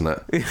prison, isn't it?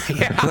 One of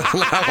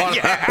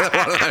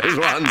those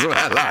ones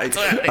where like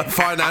a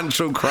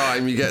financial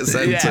crime you get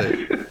sent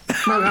to.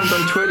 No, I haven't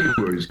done Twirly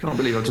Woos. Can't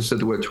believe I just said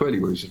the word Twirly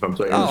Woos. If I'm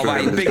saying,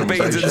 mate, Big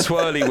Beans and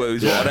Twirly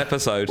Woos. What an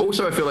episode!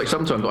 Also, I feel like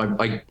sometimes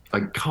I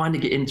kind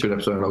of get into an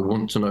episode and I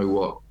want to know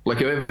what.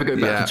 Like, if I ever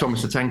go back to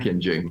Thomas the Tank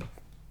Engine,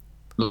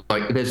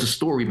 like there's a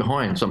story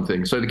behind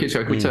something. So the kids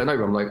go, "Can we turn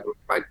over?" I'm like,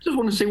 I just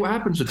want to see what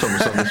happens to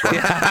Thomas on this one.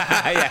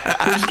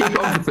 Just keep it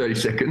on for 30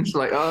 seconds.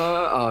 Like,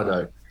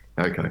 no.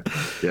 Okay.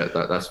 Yeah,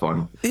 that's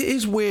fine. It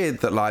is weird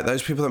that like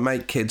those people that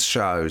make kids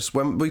shows,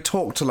 when we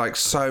talk to like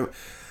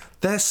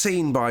they're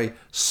seen by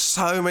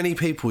so many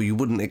people you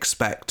wouldn't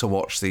expect to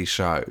watch these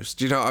shows.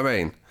 Do you know what I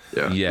mean?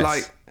 Yeah.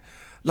 Yes.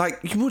 Like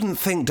you wouldn't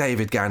think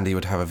David Gandy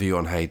would have a view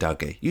on Hey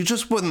Dougie. You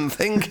just wouldn't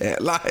think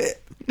it.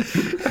 Like,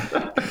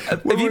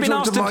 have you been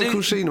asked to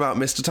Michael Sheen about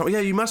Mr. Tom?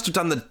 Yeah, you must have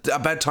done a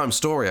bedtime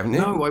story, haven't you?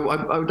 No,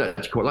 I would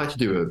actually quite like to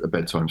do a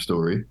bedtime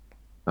story.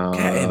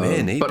 Get him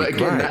in. But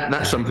again,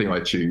 that's something I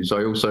choose.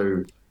 I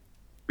also,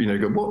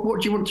 go,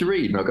 what do you want to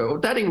read? And I go, well,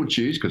 Daddy will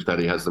choose because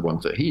Daddy has the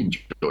ones that he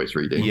enjoys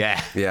reading.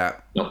 Yeah. Yeah.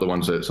 Not the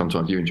ones that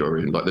sometimes you enjoy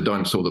reading, like The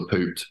Dinosaur That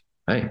Pooped.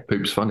 hey,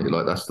 poop's funny.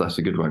 Like that's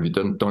a good one. Have you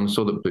done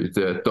Dinosaur that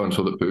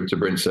pooped? A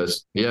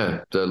princess.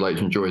 Yeah,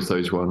 Leighton enjoys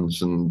those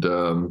ones. And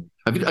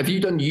have you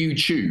done You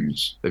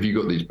Choose? Have you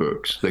got these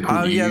books? They're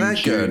they're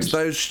good.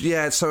 Those,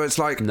 so it's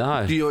like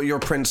you're a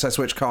princess.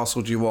 Which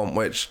castle do you want?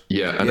 Which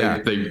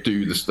they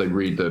do this. They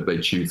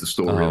choose the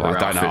story. I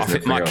don't know. I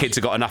think my kids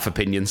have got enough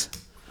opinions.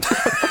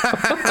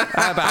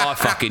 How about I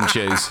fucking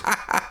choose?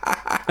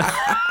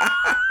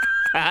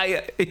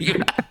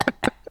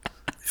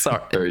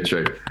 Sorry. Very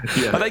true.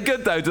 Yeah. Are they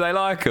good though? Do they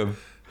like them?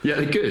 Yeah,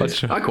 they're good.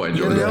 I quite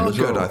enjoy them. They are as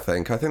good. well. I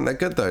think they're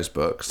good. Those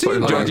books. Do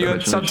you enjoy?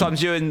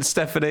 Sometimes you and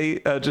Stephanie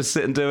just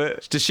sit and do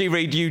it. Does she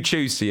read You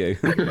Choose to you?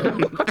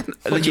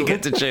 Then you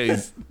get to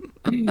choose.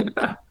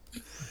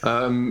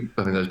 I mean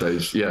those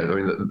days. Yeah, I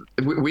mean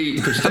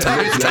we. It's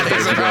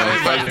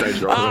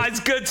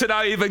good to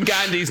know even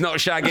Gandy's not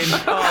shagging.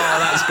 Oh,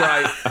 that's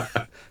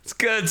great. It's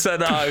good to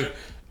know.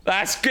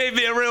 That's give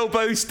me a real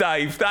boost,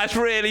 Dave. That's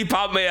really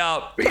pumped me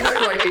up. But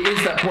it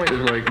is that point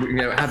of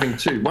having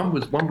two. One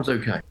was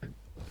okay.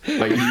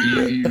 Like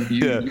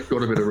you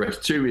got a bit of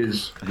rest. Two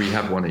is we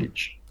have one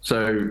each.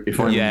 So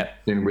if I'm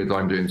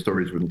I'm doing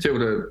stories with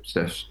Matilda,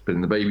 Steph's putting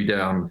the baby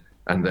down.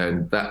 And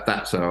then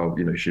that's how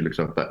she looks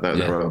up.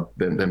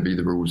 Then be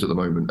the rules at the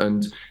moment.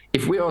 And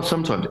if we are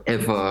sometimes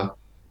ever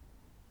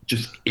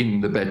just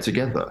in the bed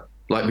together,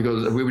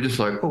 because we were just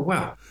like, oh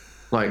wow,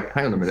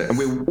 hang on a minute, and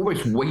we're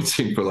always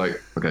waiting for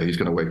okay, who's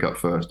going to wake up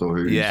first or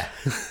who's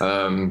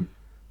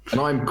and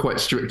I'm quite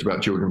strict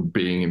about children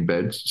being in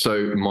bed.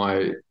 So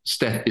my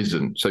Steph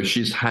isn't. So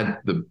she'll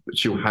have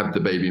the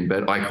baby in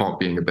bed. I can't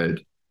be in a bed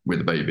with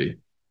a baby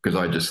because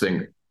I just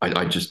think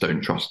I just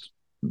don't trust.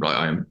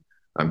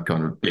 I'm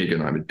kind of big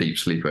and I'm a deep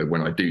sleeper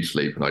when I do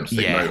sleep, and I just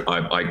think and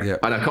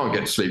I can't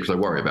get to sleep because I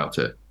worry about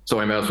it. So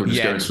I may as well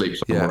just go and sleep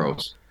somewhere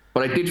else.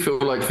 But I did feel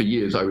like for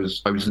years I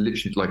was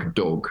literally like a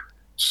dog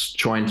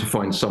trying to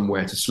find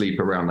somewhere to sleep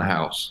around the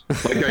house,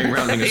 going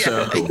around in a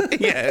circle.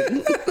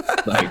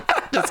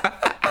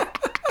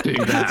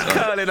 Doing that,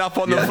 curling up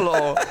on the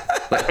floor,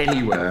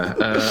 anywhere.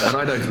 And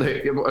I don't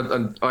think,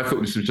 and I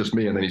thought this was just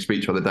me. And then you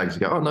speak to other dads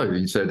and go, "Oh no,"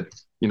 he said,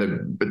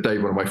 but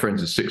Dave, one of my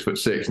friends, is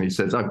 6'6", and he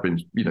says, "I've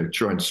been,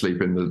 trying to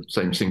sleep in the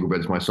same single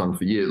bed as my son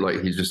for years.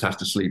 Like he just has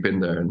to sleep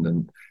in there, and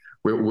then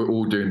we're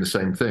all doing the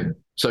same thing."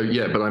 So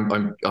but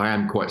I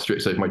am quite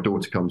strict. So if my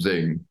daughter comes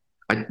in,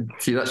 I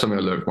see that's something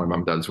I learned from my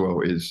mum and dad as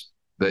well, is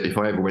that if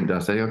I ever went down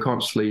and say I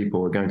can't sleep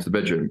or go into the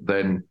bedroom,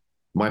 then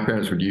my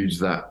parents would use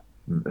that.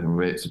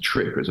 It's a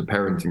trick, it's a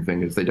parenting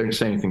thing, is they don't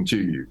say anything to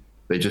you.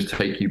 They just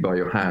take you by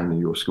your hand and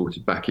you're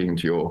escorted back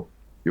into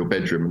your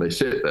bedroom, and they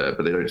sit there,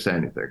 but they don't say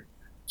anything.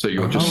 So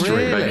you're just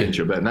straight back into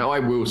your bed. Now I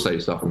will say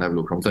stuff and have a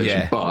little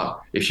conversation, but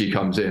if she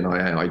comes in,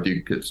 I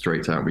do get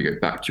straight out and we go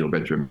back to your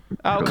bedroom.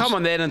 Oh, come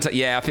on then. I think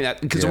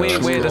that, because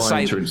we're the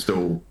same. To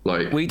install,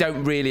 we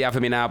don't really have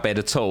them in our bed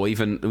at all. We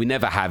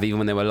never have, even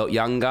when they were a lot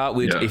younger.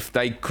 If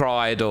they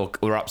cried or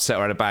were upset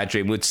or had a bad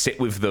dream, we'd sit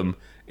with them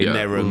in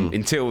their room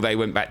until they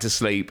went back to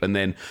sleep, and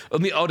then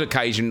on the odd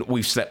occasion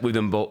we've slept with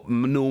them, but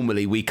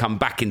normally we come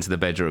back into the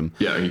bedroom.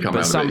 And you come but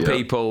out some of it,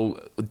 people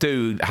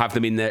do have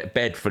them in their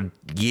bed for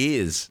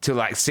years,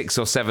 till 6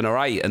 or 7 or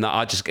 8, and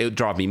it would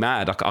drive me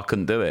mad. I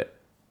couldn't do it.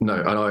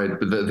 No, and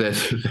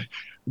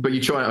but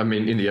you try. I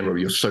mean, in the end,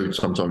 you're so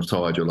sometimes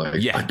tired. You're like,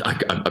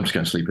 I'm just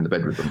going to sleep in the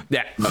bed with them.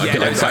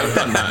 I've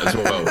done that as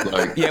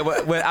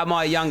well.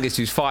 My youngest,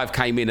 who's 5,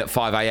 came in at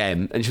 5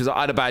 a.m. and she was like,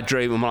 I had a bad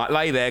dream. I'm like,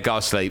 lay there, go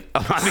to sleep.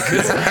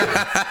 Because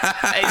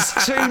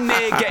it's too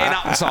near getting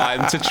up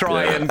time to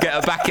try and get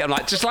her back in. I'm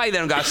like, just lay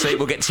there and go to sleep.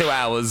 We'll get 2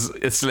 hours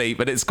of sleep,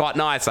 and it's quite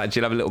nice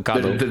actually. Have a little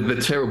cuddle. The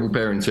terrible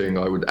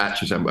parenting I would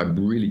actually say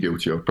I'm really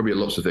guilty of. Probably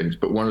lots of things,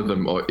 but one of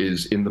them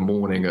is in the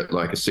morning at a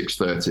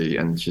 6:30,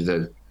 and she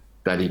says,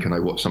 "Daddy, can I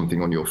watch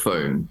something on your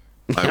phone?"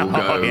 I will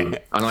go, and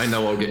I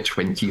know I'll get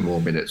 20 more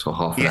minutes or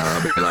half an hour.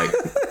 I'll be like,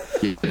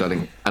 "Yeah,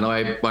 darling." And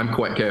I'm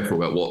quite careful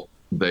about what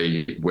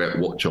they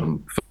watch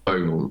on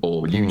phone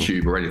or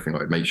YouTube or anything.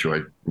 I make sure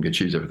I can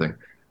choose everything.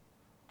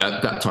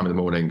 At that time of the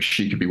morning,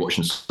 she could be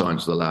watching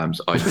Silence of the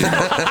Lambs. I do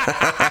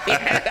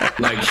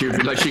not. She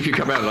would be she could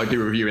come out and do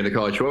a review in the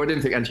car. I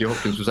didn't think Anthony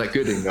Hopkins was that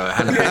good in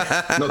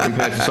Hannah, not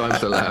compared to Silence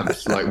of the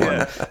Lambs.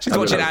 She's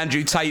watching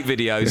Andrew Tate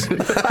videos.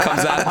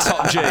 Comes out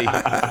top G.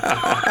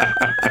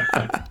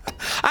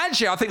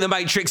 Actually, I think the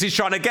Matrix is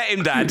trying to get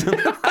him, Dad.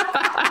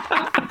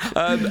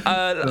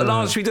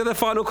 Lance, should we do the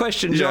final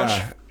question, Josh?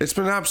 Yeah, it's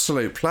been an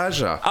absolute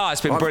pleasure. Oh,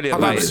 it's been brilliant,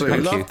 mate. I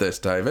absolutely loved this,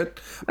 David.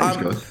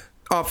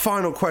 Our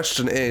final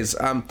question is,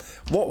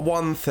 what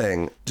one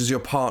thing does your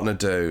partner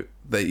do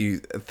that you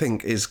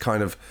think is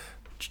kind of...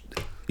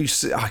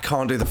 I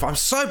can't do I'm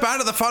so bad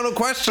at the final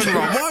question, Ron.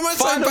 Why am I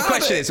so bad Final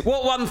question is,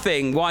 what one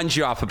thing winds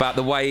you up about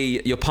the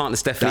way your partner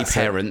Stephanie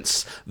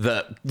parents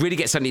that really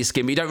gets under your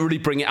skin, but you don't really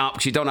bring it up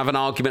because you don't have an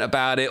argument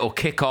about it or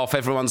kick off,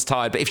 everyone's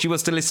tired, but if she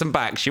was to listen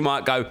back, she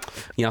might go,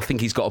 I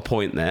think he's got a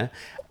point there.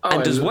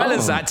 And as well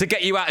as that, to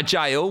get you out of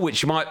jail,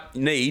 which you might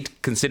need,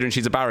 considering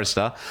she's a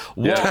barrister,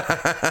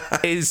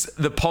 what is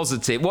the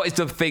positive? What is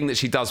the thing that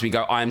she does? We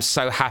go, I am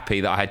so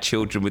happy that I had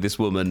children with this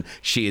woman.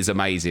 She is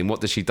amazing. What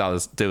does she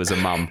do as a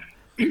mum?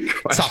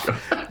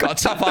 Got a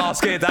tough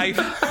ask here, Dave.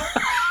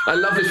 I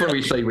love this one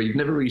we say where you've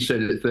never really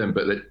said it to them,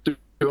 but do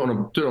it on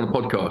a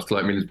podcast to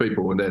like millions of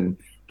people, and then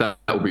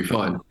that'll be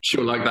fine.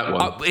 She'll like that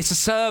one. It's a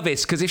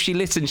service, because if she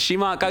listens, she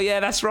might go, yeah,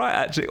 that's right,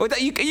 actually. Well,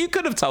 you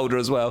could have told her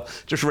as well.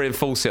 Just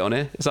reinforce it on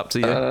her. It's up to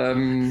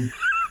you.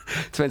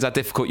 Depends how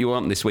difficult you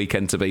want this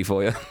weekend to be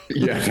for you.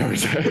 Yeah.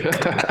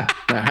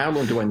 Now, how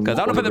long do I? Because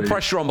I don't put the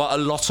pressure on, but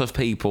a lot of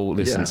people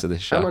listen to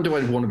this show. How long do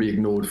I want to be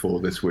ignored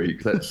for this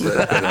week? That's.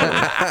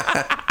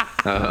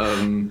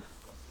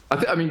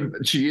 I mean,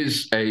 she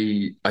is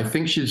I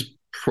think she's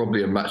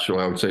probably a match.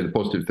 I would say the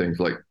positive things,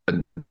 like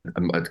a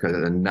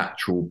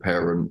natural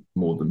parent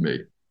more than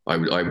me. I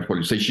would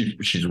probably say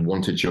she's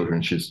wanted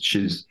children.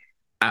 She's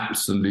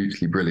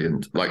absolutely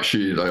brilliant. Like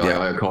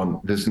I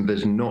can't.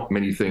 There's not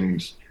many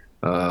things.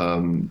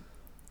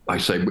 I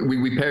say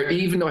we pair,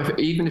 even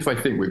if I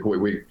think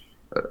we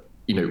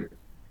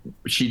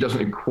she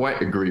doesn't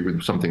quite agree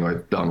with something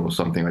I've done or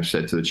something I've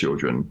said to the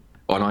children,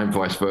 and I'm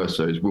vice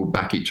versa, is we'll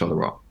back each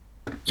other up.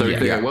 So if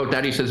they go, well,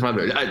 Daddy says,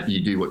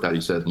 you do what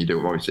Daddy says and you do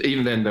what Mommy says.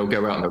 Even then they'll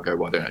go out and they'll go,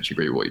 well, I don't actually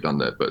agree with what you've done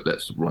there, but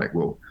let's we'll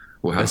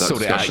have that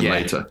discussion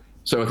later.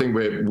 So I think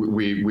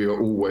we are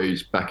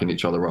always backing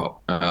each other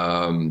up.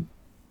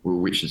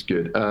 Which is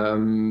good.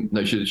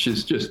 No,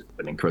 she's just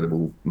an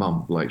incredible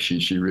mum. Like she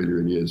really,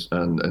 really is,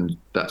 and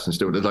that's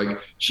instilled.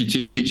 Like she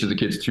teaches the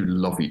kids to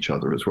love each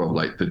other as well.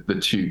 Like the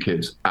two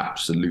kids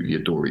absolutely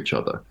adore each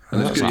other.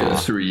 And it's good.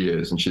 3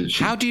 years, and she.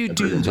 How do you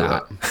do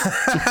that?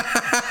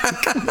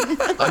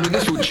 I mean,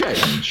 this will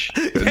change.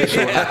 This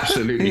will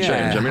absolutely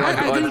change. I mean,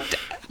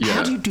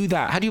 how do you do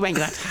that? How do you make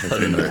that happen?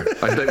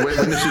 I don't know.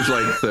 When this is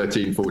like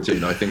 13,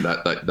 14, I think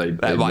that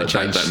might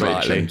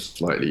change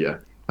slightly. Yeah,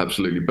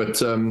 absolutely.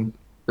 But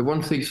the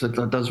one thing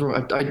that does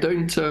wrong, I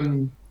don't.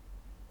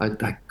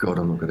 God,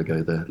 I'm not going to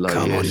go there. Like,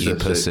 come on, you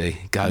pussy,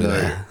 go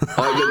there.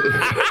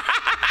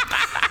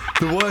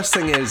 The worst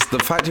thing is the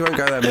fact you won't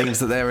go there means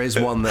that there is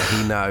one that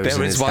he knows.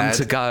 There is one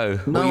to go.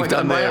 No,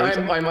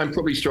 I'm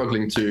probably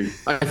struggling to.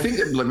 I think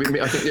the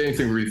only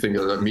thing we really think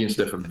that me and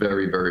Steph are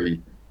very,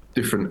 very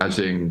different. As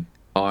in,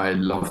 I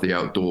love the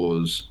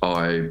outdoors.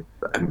 I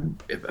am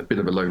a bit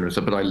of a loner and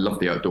stuff, but I love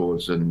the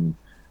outdoors and.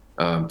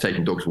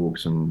 Taking dogs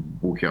walks and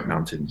walking up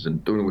mountains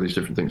and doing all these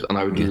different things. And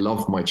I would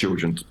love my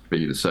children to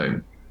be the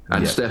same.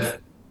 And Steph,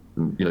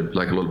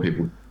 like a lot of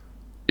people,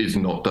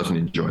 doesn't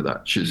enjoy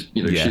that. She's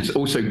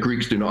also,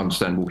 Greeks do not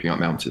understand walking up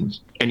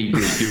mountains. Any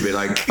Greek would be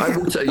like, I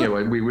walked up,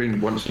 we were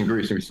once in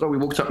Greece and we said, we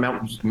walked up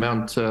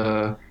Mount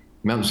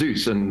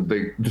Zeus, and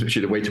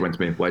the waiter went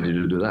to me, why did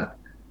you do that?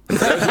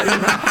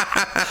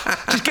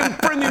 Just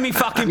bring me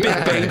fucking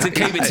big beans and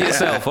keep it to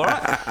yourself, all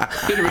right?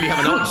 Didn't really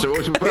have an answer. I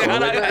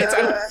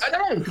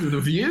don't know, the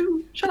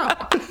view. Shut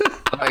up.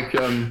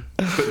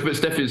 But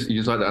Steph is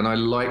like that, and I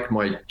like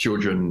my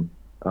children.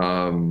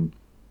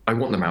 I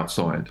want them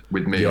outside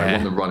with me. I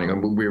want them running,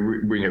 and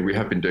we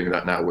have been doing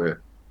that now. We've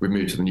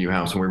moved to the new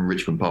house and we're in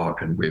Richmond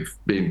Park, and we've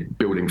been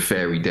building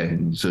fairy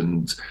dens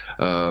and.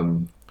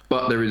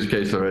 But there is a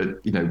case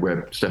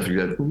where Steph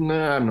said,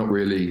 "No, I'm not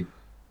really."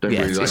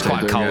 It's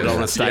quite cold. I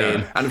want to stay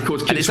in. And of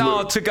course, it's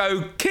hard to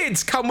go,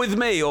 kids, come with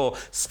me, or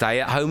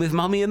stay at home with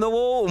mummy in the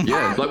warm.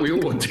 Yeah, like we all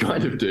want to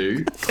kind of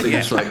do.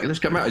 It's like, let's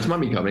come out. Is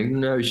mummy coming?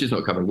 No, she's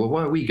not coming. Well,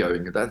 why are we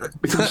going? Because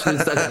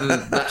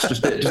that's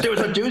just it. Just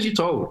do as you're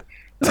told.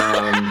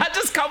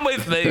 Just come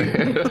with me.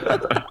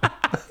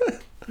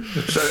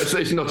 So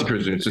it's not a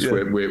criticism. It's just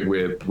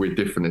we're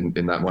different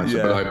in that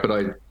mindset. But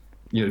I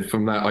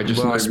from that, I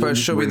just. Well, I suppose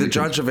she'll be the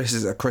judge of this,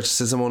 is a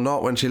criticism or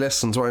not when she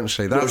listens, won't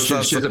she?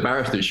 She's a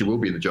barrister. She will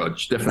be the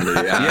judge, definitely.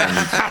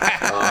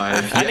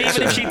 And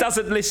even if she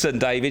doesn't listen,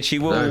 David, she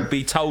will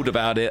be told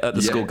about it at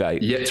the school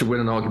gate. Yet to win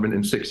an argument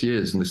in 6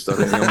 years, and I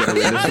think I'm going to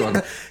win this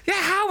one.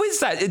 Yeah, how is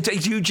that?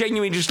 Do you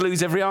genuinely just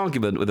lose every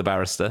argument with a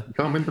barrister? You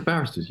can't win for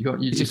barristers.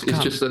 It's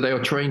just that they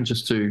are trained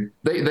just to.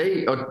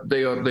 They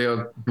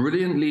are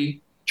brilliantly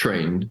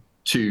trained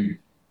to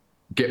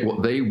get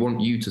what they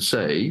want you to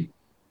say.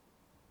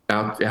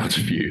 Out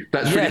of you.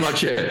 That's pretty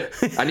much it.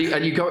 And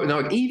you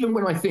go, even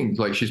when I think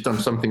like she's done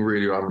something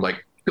really, I'm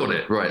like, got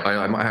it right.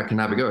 I can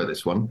have a go at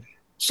this one.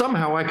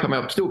 Somehow I come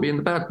out still being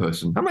the bad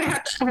person. I'm like,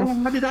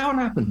 how did that one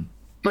happen?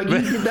 Like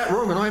you did that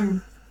wrong,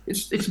 and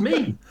it's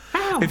me.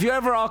 How? If you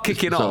ever are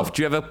kicking off,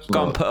 do you ever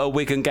go and put a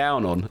wig and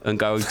gown on and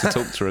go to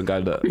talk to her and go,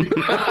 look,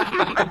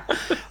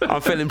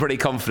 I'm feeling pretty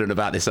confident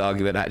about this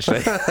argument.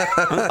 Actually,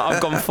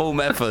 I've gone full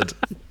method.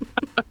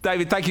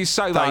 David, thank you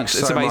so much.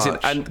 It's amazing.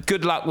 And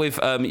good luck with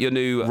your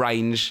new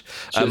range.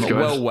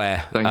 Well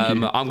wear. Thank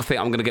you. I think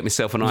I'm going to get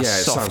myself a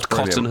nice soft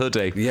cotton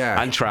hoodie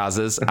and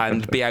trousers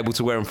and be able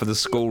to wear them for the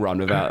school run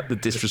without the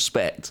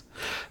disrespect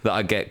that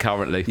I get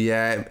currently.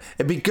 Yeah,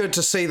 it'd be good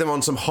to see them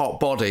on some hot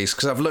bodies,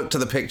 because I've looked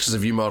at the pictures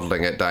of you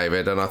modelling it,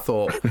 David, and I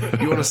thought,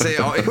 you want to see it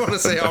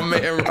on me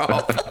and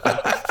Rob.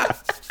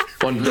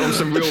 on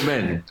some real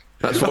men.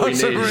 That's what we need,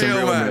 some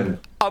real men.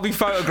 I'll be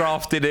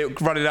photographed in it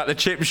running out the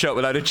chip shop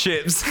with a load of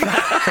chips.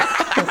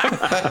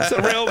 It's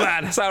a real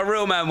man. That's how a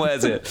real man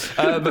wears it.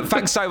 But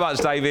thanks so much,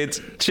 David.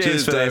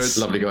 Cheers for David. this.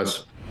 Lovely,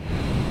 guys.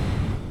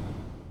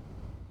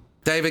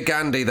 David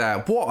Gandy there.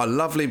 What a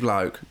lovely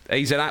bloke.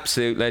 He's an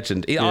absolute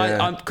legend.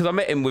 Because I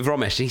met him with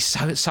Romesh. He's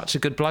such a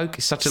good bloke.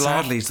 He's such a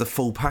laugh. Sadly, he's the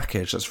full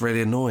package. That's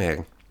really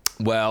annoying.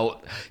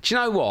 Well, do you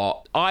know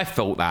what? I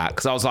felt that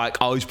because I was like,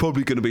 oh, he's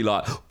probably going to be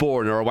like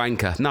boring or a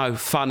wanker. No,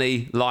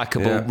 funny,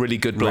 likeable, really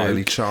good bloke.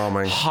 Really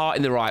charming. Heart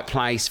in the right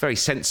place, very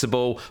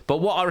sensible. But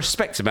what I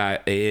respect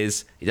about it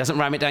is he doesn't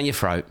ram it down your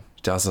throat.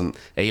 Doesn't.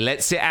 He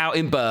lets it out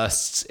in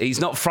bursts. He's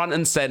not front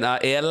and centre.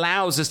 He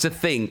allows us to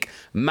think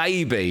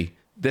maybe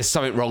there's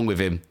something wrong with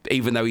him,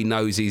 even though he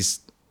knows he's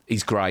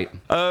great.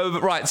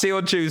 Right, see you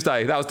on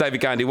Tuesday. That was David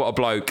Gandy. What a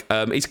bloke.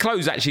 His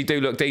clothes actually do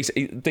look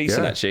decent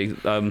actually.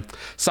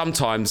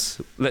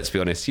 Sometimes, let's be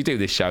honest, you do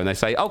this show and they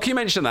say, oh, can you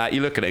mention that?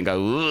 You look at it and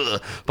go,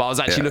 ugh. But I was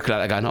actually looking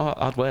at it going, oh,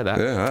 I'd wear that.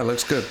 Yeah, that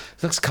looks good.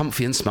 Looks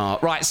comfy and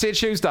smart. Right, see you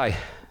Tuesday.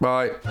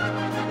 Bye.